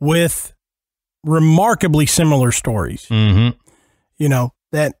with remarkably similar stories,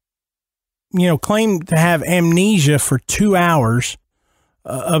 that, claim to have amnesia for 2 hours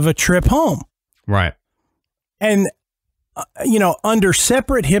of a trip home. Right. And, under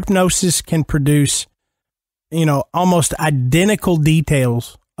separate hypnosis can produce, almost identical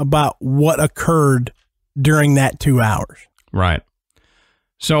details about what occurred during that 2 hours. Right.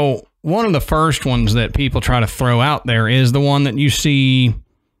 So one of the first ones that people try to throw out there is the one that you see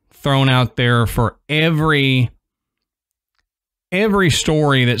thrown out there for every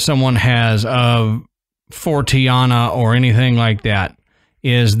story that someone has of Fortiana or anything like that,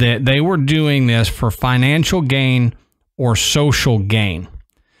 is that they were doing this for financial gain or social gain.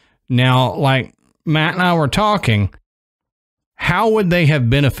 Now, like Matt and I were talking, how would they have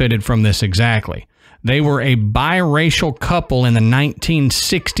benefited from this exactly? They were a biracial couple in the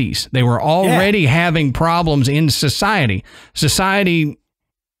 1960s. They were already having problems in society. Society,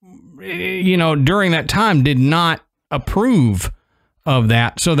 during that time did not approve of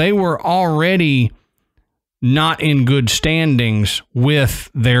that. So they were already not in good standings with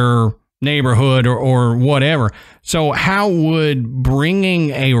their neighborhood or whatever. So how would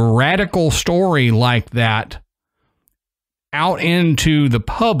bringing a radical story like that out into the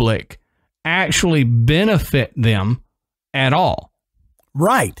public actually benefit them at all?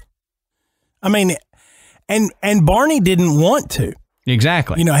 Right. I mean, and Barney didn't want to.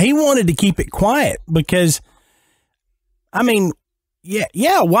 Exactly. He wanted to keep it quiet because, I mean,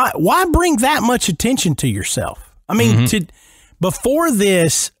 why bring that much attention to yourself? I mean, before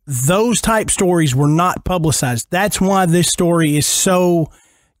this, those type stories were not publicized. That's why this story is so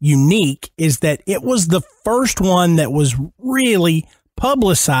unique, is that it was the first one that was really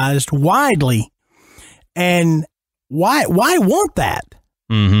publicized widely. And why want that?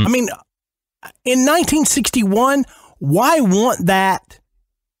 I mean, in 1961, why want that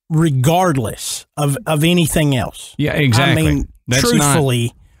regardless of anything else? Yeah, exactly. I mean,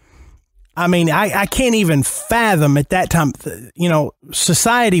 truthfully, I can't even fathom at that time,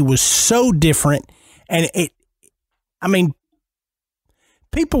 society was so different, and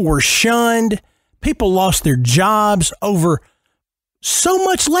people were shunned, people lost their jobs over so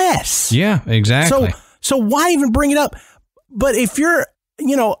much less. Yeah, exactly. So why even bring it up? But if you're,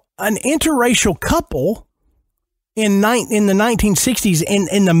 an interracial couple in the 1960s,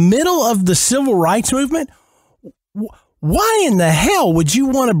 in the middle of the civil rights movement, why in the hell would you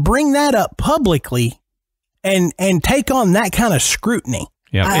want to bring that up publicly and take on that kind of scrutiny?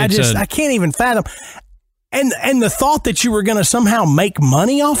 Yeah, I can't even fathom. And the thought that you were going to somehow make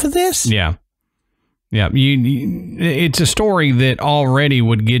money off of this? Yeah. Yeah, it's a story that already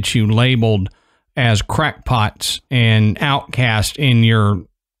would get you labeled as crackpots and outcast in your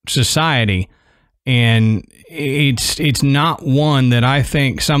society. And it's not one that I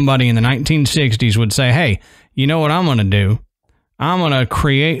think somebody in the 1960s would say, hey, you know what I'm going to do? I'm going to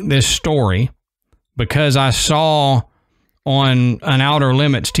create this story because I saw on an Outer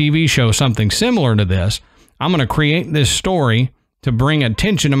Limits TV show something similar to this. I'm going to create this story to bring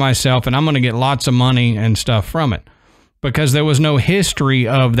attention to myself, and I'm going to get lots of money and stuff from it, because there was no history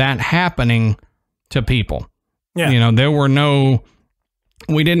of that happening to people. Yeah.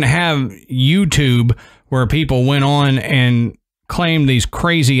 We didn't have YouTube where people went on and claimed these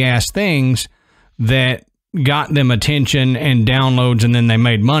crazy ass things that got them attention and downloads, and then they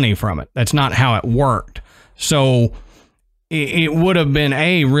made money from it. That's not how it worked. So it would have been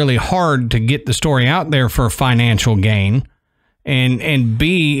really hard to get the story out there for financial gain. And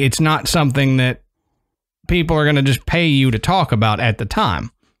B, it's not something that people are going to just pay you to talk about at the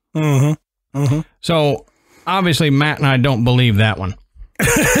time. So obviously Matt and I don't believe that one.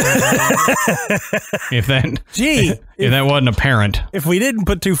 if that wasn't apparent. If we didn't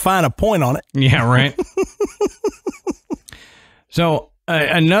put too fine a point on it. Yeah, right. So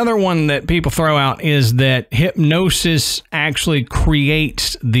another one that people throw out is that hypnosis actually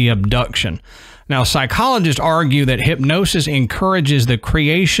creates the abduction. Now, psychologists argue that hypnosis encourages the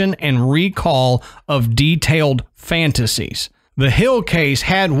creation and recall of detailed fantasies. The Hill case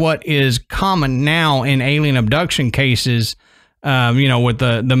had what is common now in alien abduction cases, with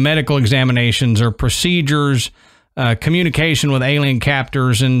the medical examinations or procedures, communication with alien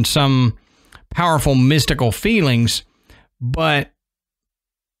captors, and some powerful mystical feelings. But,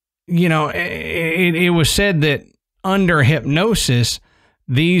 it was said that under hypnosis,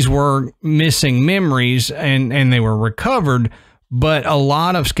 these were missing memories and they were recovered. But a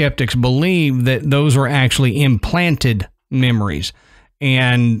lot of skeptics believe that those were actually implanted memories,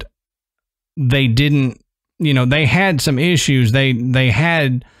 and they didn't, they had some issues. They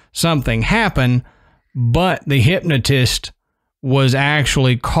had something happen, but the hypnotist was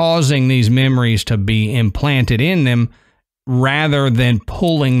actually causing these memories to be implanted in them rather than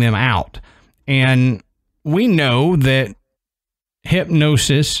pulling them out. And we know that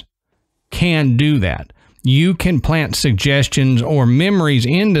hypnosis can do that. You can plant suggestions or memories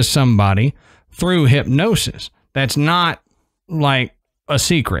into somebody through hypnosis. That's not like a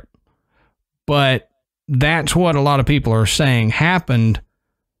secret, but that's what a lot of people are saying happened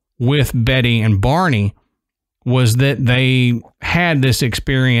with Betty and Barney, was that they had this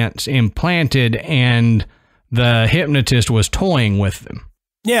experience implanted and the hypnotist was toying with them.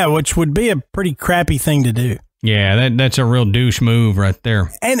 Yeah, which would be a pretty crappy thing to do. Yeah, that's a real douche move right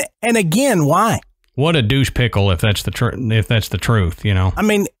there. And again, why? What a douche pickle if that's the truth,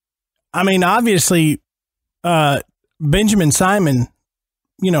 I mean, obviously, Benjamin Simon,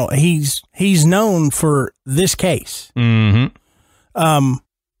 he's known for this case. Mm-hmm.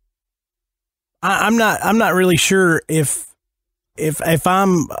 I'm not really sure if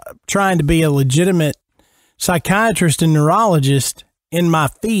I'm trying to be a legitimate psychiatrist and neurologist in my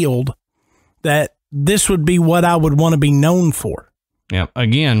field, that this would be what I would want to be known for. Yeah.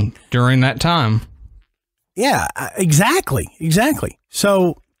 Again, during that time. Yeah, exactly.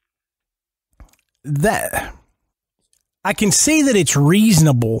 So that I can see that it's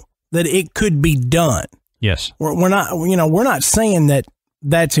reasonable that it could be done. Yes. We're not saying that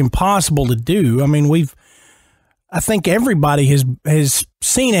that's impossible to do. I mean, I think everybody has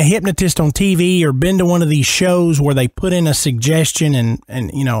seen a hypnotist on TV or been to one of these shows where they put in a suggestion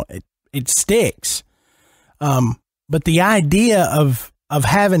and it sticks. But the idea of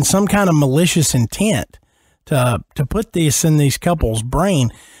having some kind of malicious intent to put this in these couples'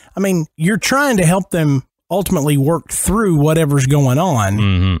 brain, I mean, you're trying to help them ultimately work through whatever's going on.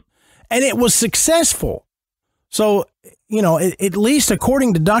 Mm-hmm. And it was successful. So, at least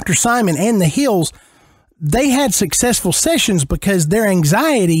according to Dr. Simon and the Hills, they had successful sessions because their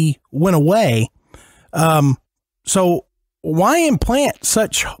anxiety went away. So why implant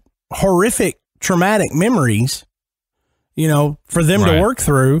such horrific, traumatic memories, for them to work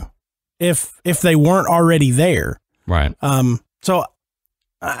through if they weren't already there? Right. So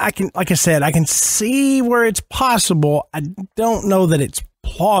I can see where it's possible. I don't know that it's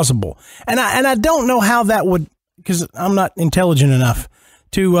plausible. And I don't know how that would, because I'm not intelligent enough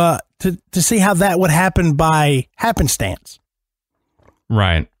to see how that would happen by happenstance.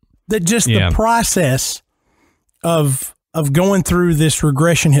 Right. That just the process of going through this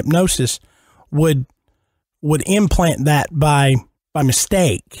regression hypnosis would implant that by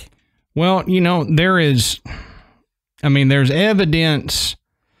mistake. Well, there's evidence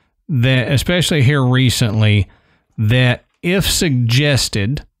that, especially here recently, that if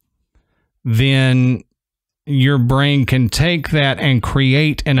suggested, then your brain can take that and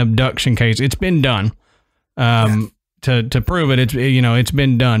create an abduction case. It's been done. To prove it, it's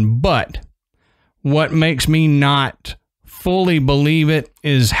been done. But what makes me not fully believe it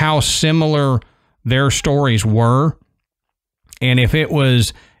is how similar their stories were. And if it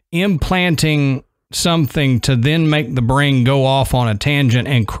was implanting something to then make the brain go off on a tangent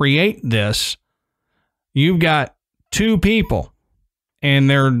and create this, you've got two people and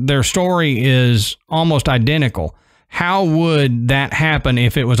their story is almost identical. How would that happen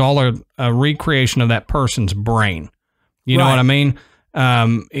if it was all a recreation of that person's brain? You know what I mean?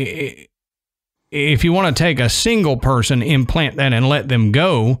 If you want to take a single person, implant that and let them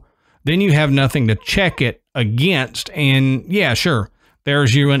go, then you have nothing to check it against. And yeah, sure,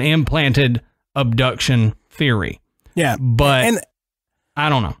 there's an implanted abduction theory. Yeah. But I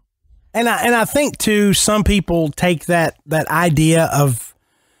don't know. And I think too, some people take that idea of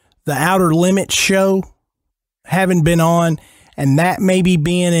the Outer Limits show having been on, and that maybe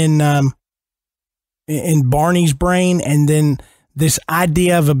being in Barney's brain, and then this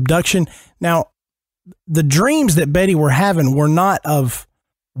idea of abduction. Now, the dreams that Betty were having were not of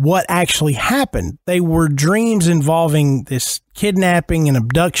what actually happened. They were dreams involving this kidnapping and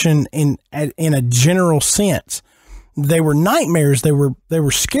abduction in a general sense. They were nightmares. They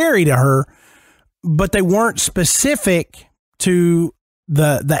were scary to her, but they weren't specific to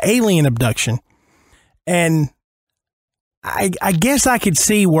the alien abduction. And I guess I could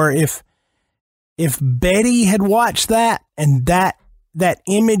see where if Betty had watched that and that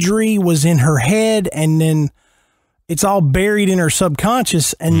imagery was in her head, and then it's all buried in her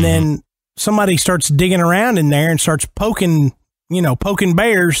subconscious, and then somebody starts digging around in there and starts poking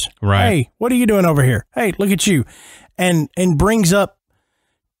bears. Right. Hey, what are you doing over here? Hey, look at you. And brings up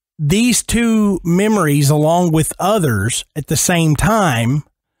these two memories along with others at the same time,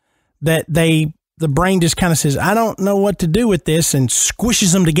 that the brain just kind of says, I don't know what to do with this, and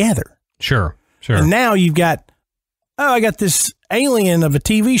squishes them together. Sure. And now you've got, I got this alien of a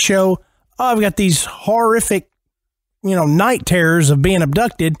TV show. Oh, I've got these horrific, night terrors of being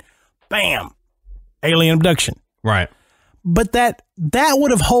abducted. Bam. Alien abduction. Right. But that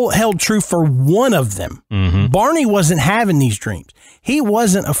would have held true for one of them. Mm-hmm. Barney wasn't having these dreams. He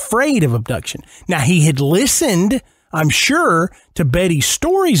wasn't afraid of abduction. Now, he had listened, I'm sure, to Betty's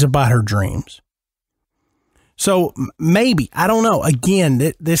stories about her dreams. So maybe, I don't know.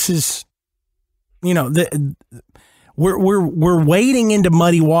 Again, this is, we're wading into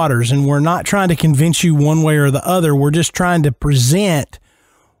muddy waters, and we're not trying to convince you one way or the other. We're just trying to present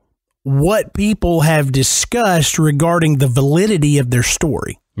what people have discussed regarding the validity of their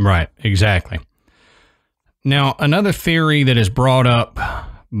story. Right, exactly. Now, another theory that is brought up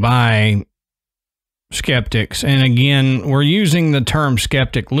by skeptics, and again, we're using the term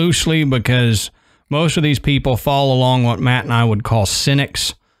skeptic loosely because most of these people fall along what Matt and I would call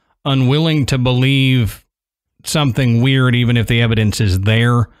cynics, unwilling to believe something weird even if the evidence is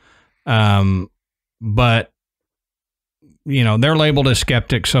there. But they're labeled as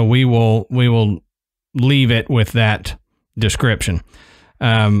skeptics, so we will leave it with that description.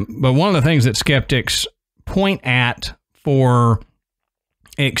 But one of the things that skeptics point at for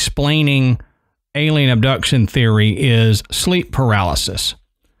explaining alien abduction theory is sleep paralysis.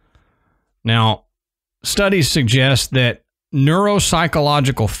 Now, studies suggest that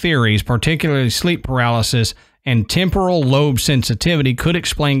neuropsychological theories, particularly sleep paralysis and temporal lobe sensitivity, could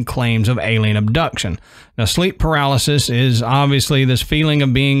explain claims of alien abduction. Now, sleep paralysis is obviously this feeling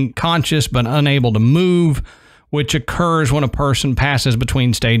of being conscious but unable to move, which occurs when a person passes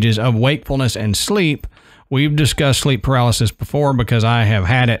between stages of wakefulness and sleep. We've discussed sleep paralysis before because I have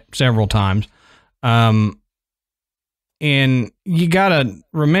had it several times. And you got to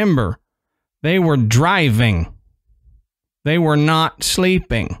remember, they were driving. They were not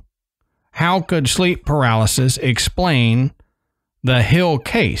sleeping. How could sleep paralysis explain the Hill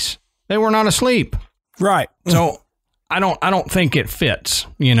case? They were not asleep. Right. So I don't think it fits.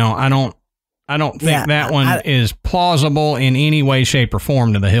 I don't think that one is plausible in any way, shape, or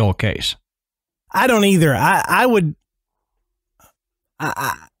form to the Hill case. I don't either. I would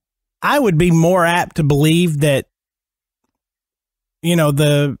be more apt to believe that,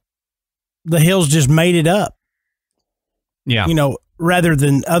 the Hills just made it up. Yeah. Rather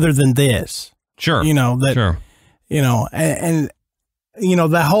than other than this. Sure. Sure. And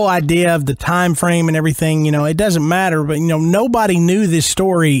the whole idea of the time frame and everything, it doesn't matter, but nobody knew this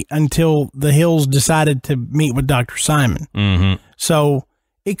story until the Hills decided to meet with Dr. Simon. Mm-hmm. So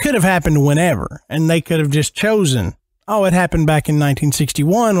it could have happened whenever, and they could have just chosen, it happened back in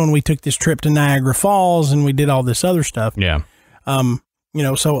 1961 when we took this trip to Niagara Falls and we did all this other stuff. Yeah.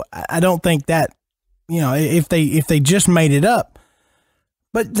 So I don't think that, if they just made it up,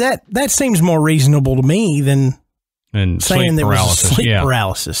 but that seems more reasonable to me than saying there was a sleep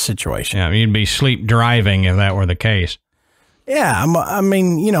paralysis situation. Yeah, you'd be sleep driving if that were the case. Yeah,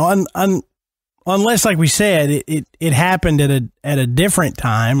 unless, like we said, it happened at a different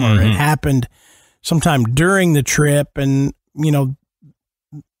time, or it happened sometime during the trip, and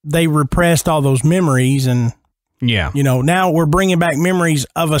they repressed all those memories, and now we're bringing back memories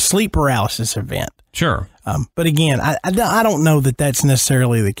of a sleep paralysis event. Sure. But again, I don't know that that's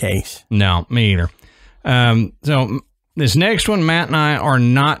necessarily the case. No, me either. So this next one, Matt and I are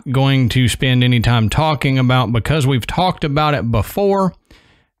not going to spend any time talking about because we've talked about it before,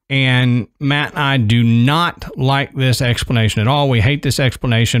 and Matt and I do not like this explanation at all. We hate this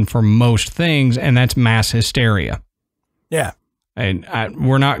explanation for most things, and that's mass hysteria. Yeah. And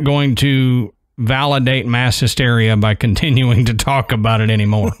we're not going to validate mass hysteria by continuing to talk about it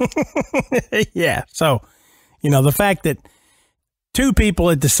anymore. Yeah. So, the fact that two people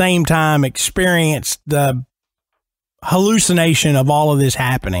at the same time experienced the hallucination of all of this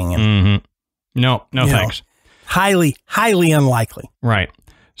happening. And, No, thanks. Highly, highly unlikely. Right.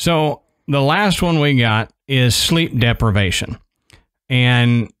 So the last one we got is sleep deprivation.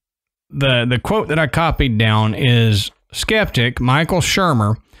 And the quote that I copied down is, skeptic Michael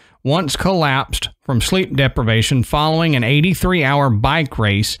Shermer once collapsed from sleep deprivation following an 83-hour bike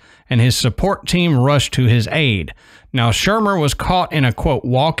race, and his support team rushed to his aid. Now, Shermer was caught in a, quote,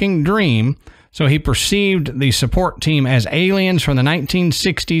 walking dream, so he perceived the support team as aliens from the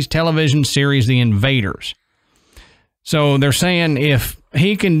 1960s television series The Invaders. So they're saying if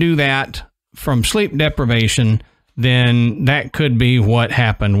he can do that from sleep deprivation, then that could be what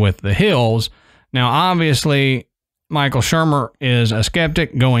happened with the Hills. Now, obviously, Michael Shermer is a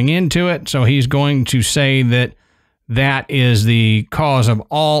skeptic going into it, so he's going to say that that is the cause of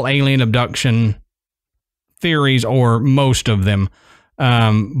all alien abduction theories, or most of them.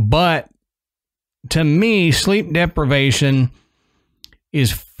 But to me, sleep deprivation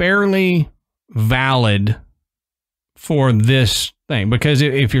is fairly valid for this thing, because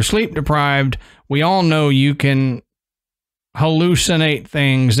if you're sleep deprived, we all know you can hallucinate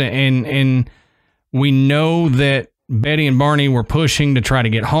things, and we know that Betty and Barney were pushing to try to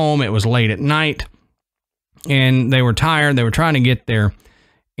get home. It was late at night, and they were tired. They were trying to get there.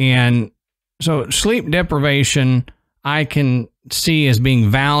 And so sleep deprivation, I can see as being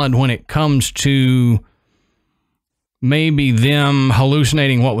valid when it comes to maybe them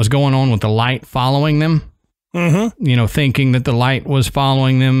hallucinating what was going on with the light following them. Mm-hmm. You know, thinking that the light was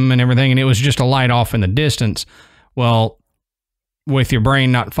following them and everything, and it was just a light off in the distance. Well, with your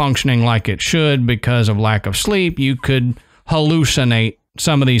brain not functioning like it should because of lack of sleep, you could hallucinate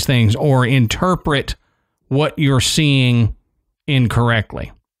some of these things or interpret what you're seeing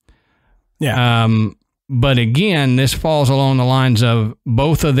incorrectly. Yeah. But again, this falls along the lines of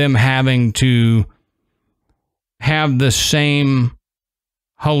both of them having to have the same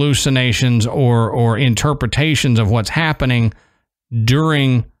hallucinations or interpretations of what's happening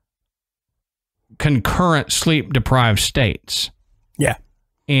during concurrent sleep deprived states. Yeah.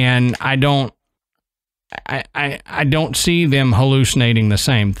 And I don't see them hallucinating the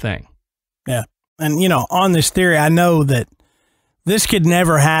same thing. Yeah. And, you know, on this theory, I know that this could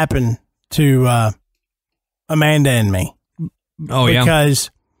never happen to Amanda and me. Oh, yeah. Because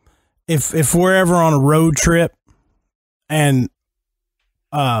if we're ever on a road trip and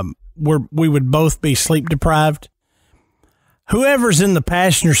we would both be sleep deprived, whoever's in the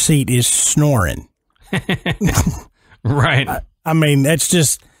passenger seat is snoring. Right. I mean, that's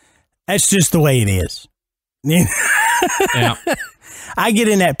just the way it is. Yeah. I get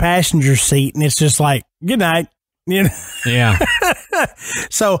in that passenger seat and it's just like, good night. You know? Yeah.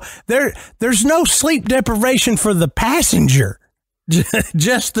 So there's no sleep deprivation for the passenger,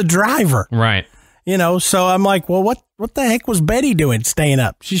 just the driver. Right. You know, so I'm like, well, what the heck was Betty doing staying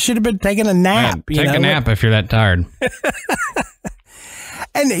up? She should have been taking a nap. Yeah, take a nap if you're that tired.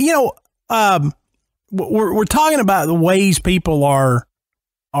 And, you know, we're talking about the ways people are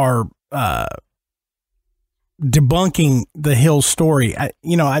debunking the Hill story.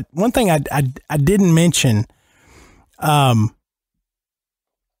 One thing I didn't mention about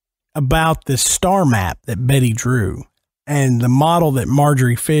the star map that Betty drew and the model that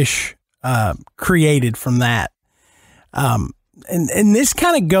Marjorie Fish created from that. And this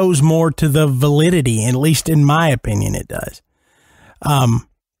kind of goes more to the validity, at least in my opinion, it does.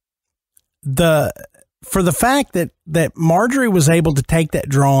 For the fact that Marjorie was able to take that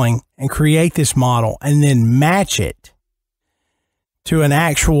drawing and create this model and then match it to an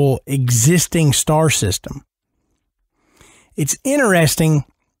actual existing star system. It's interesting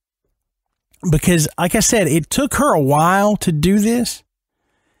because, like I said, it took her a while to do this.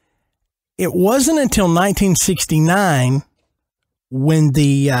 It wasn't until 1969 when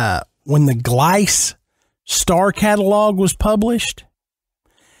the Gleiss star catalog was published.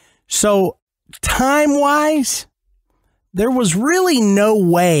 So time-wise, there was really no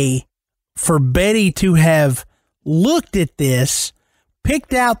way for Betty to have looked at this,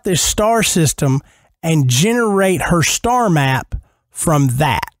 picked out this star system, and generate her star map from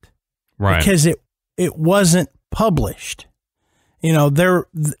that. Right. Because it wasn't published. You know,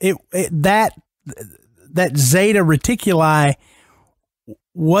 that Zeta Reticuli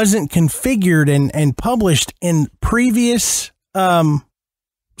wasn't configured and published in previous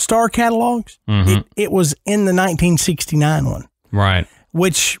star catalogs. Mm-hmm. It was in the 1969 one. Right.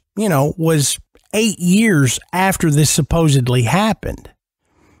 Which, you know, was 8 years after this supposedly happened.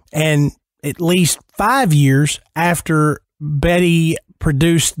 And at least 5 years after Betty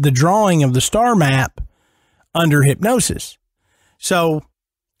produced the drawing of the star map under hypnosis. So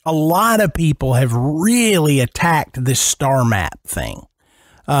a lot of people have really attacked this star map thing.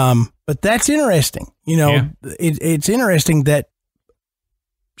 But that's interesting. You know, yeah. It's interesting that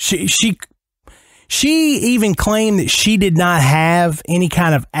She even claimed that she did not have any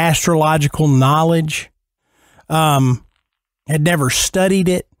kind of astrological knowledge, had never studied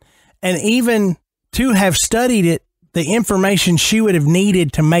it, and even to have studied it, the information she would have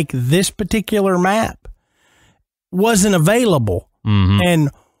needed to make this particular map wasn't available. Mm-hmm. And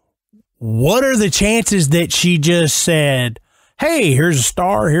what are the chances that she just said, hey, here's a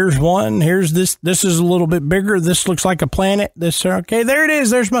star, here's one, here's this is a little bit bigger, this looks like a planet, this, okay, there it is,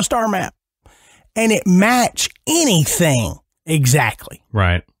 there's my star map. And it matched anything exactly.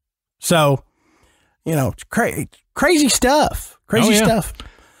 Right. So, you know, crazy stuff. Crazy stuff.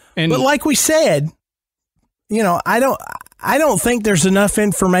 But like we said, you know, I don't think there's enough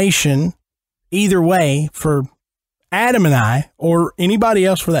information either way for Adam and I, or anybody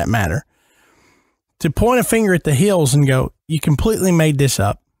else for that matter, to point a finger at the hills and go, you completely made this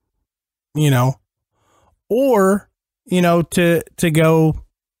up, you know, or, you know, to go,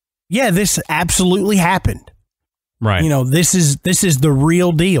 yeah, this absolutely happened. Right. You know, this is the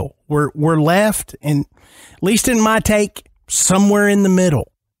real deal. We're left, and at least in my take, somewhere in the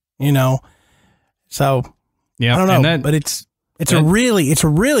middle, you know. So yeah, I don't know, but it's a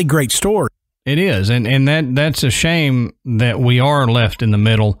really great story. It is, and that's a shame that we are left in the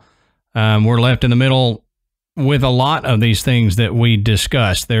middle. We're left in the middle with a lot of these things that we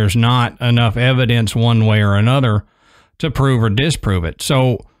discussed. There's not enough evidence one way or another to prove or disprove it.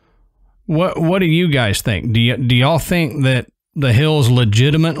 So what do you guys think? Do y'all think that the Hills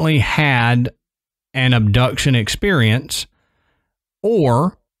legitimately had an abduction experience,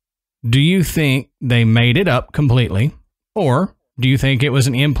 or do you think they made it up completely, or do you think it was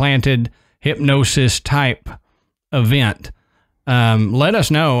an implanted hypnosis type event? Let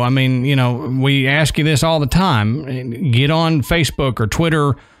us know. I mean, you know, we ask you this all the time. Get on Facebook or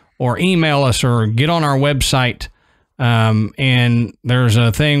Twitter, or email us, or get on our website. And there's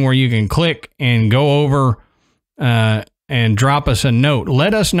a thing where you can click and go over and drop us a note.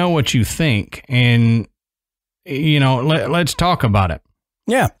 Let us know what you think, and, you know, let's talk about it.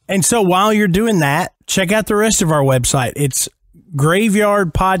 Yeah. And so while you're doing that, check out the rest of our website. It's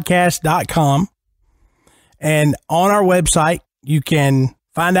graveyardpodcast.com. And on our website, you can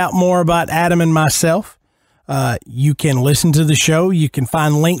find out more about Adam and myself. You can listen to the show. You can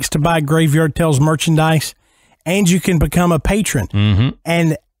find links to buy Graveyard Tales merchandise, and you can become a patron. Mm-hmm.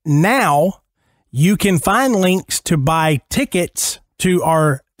 And now you can find links to buy tickets to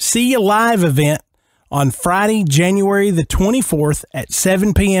our See You Live event on Friday, January the 24th at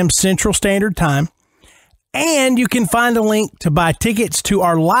 7 p.m. Central Standard Time. And you can find a link to buy tickets to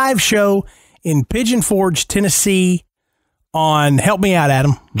our live show in Pigeon Forge, Tennessee on, help me out,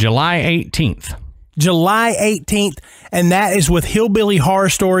 Adam. July 18th. July 18th. And that is with Hillbilly Horror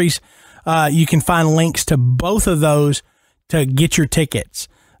Stories. You can find links to both of those to get your tickets.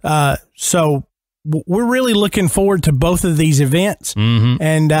 So we're really looking forward to both of these events. Mm-hmm.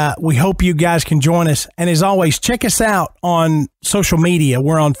 And we hope you guys can join us. And as always, check us out on social media.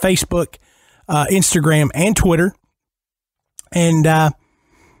 We're on Facebook, Instagram, and Twitter. And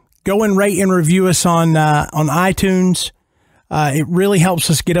go and rate and review us on iTunes. It really helps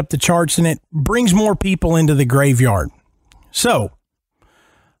us get up the charts, and it brings more people into the graveyard. So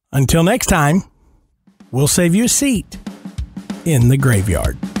until next time, we'll save you a seat in the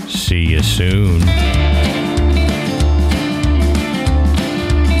graveyard. See you soon.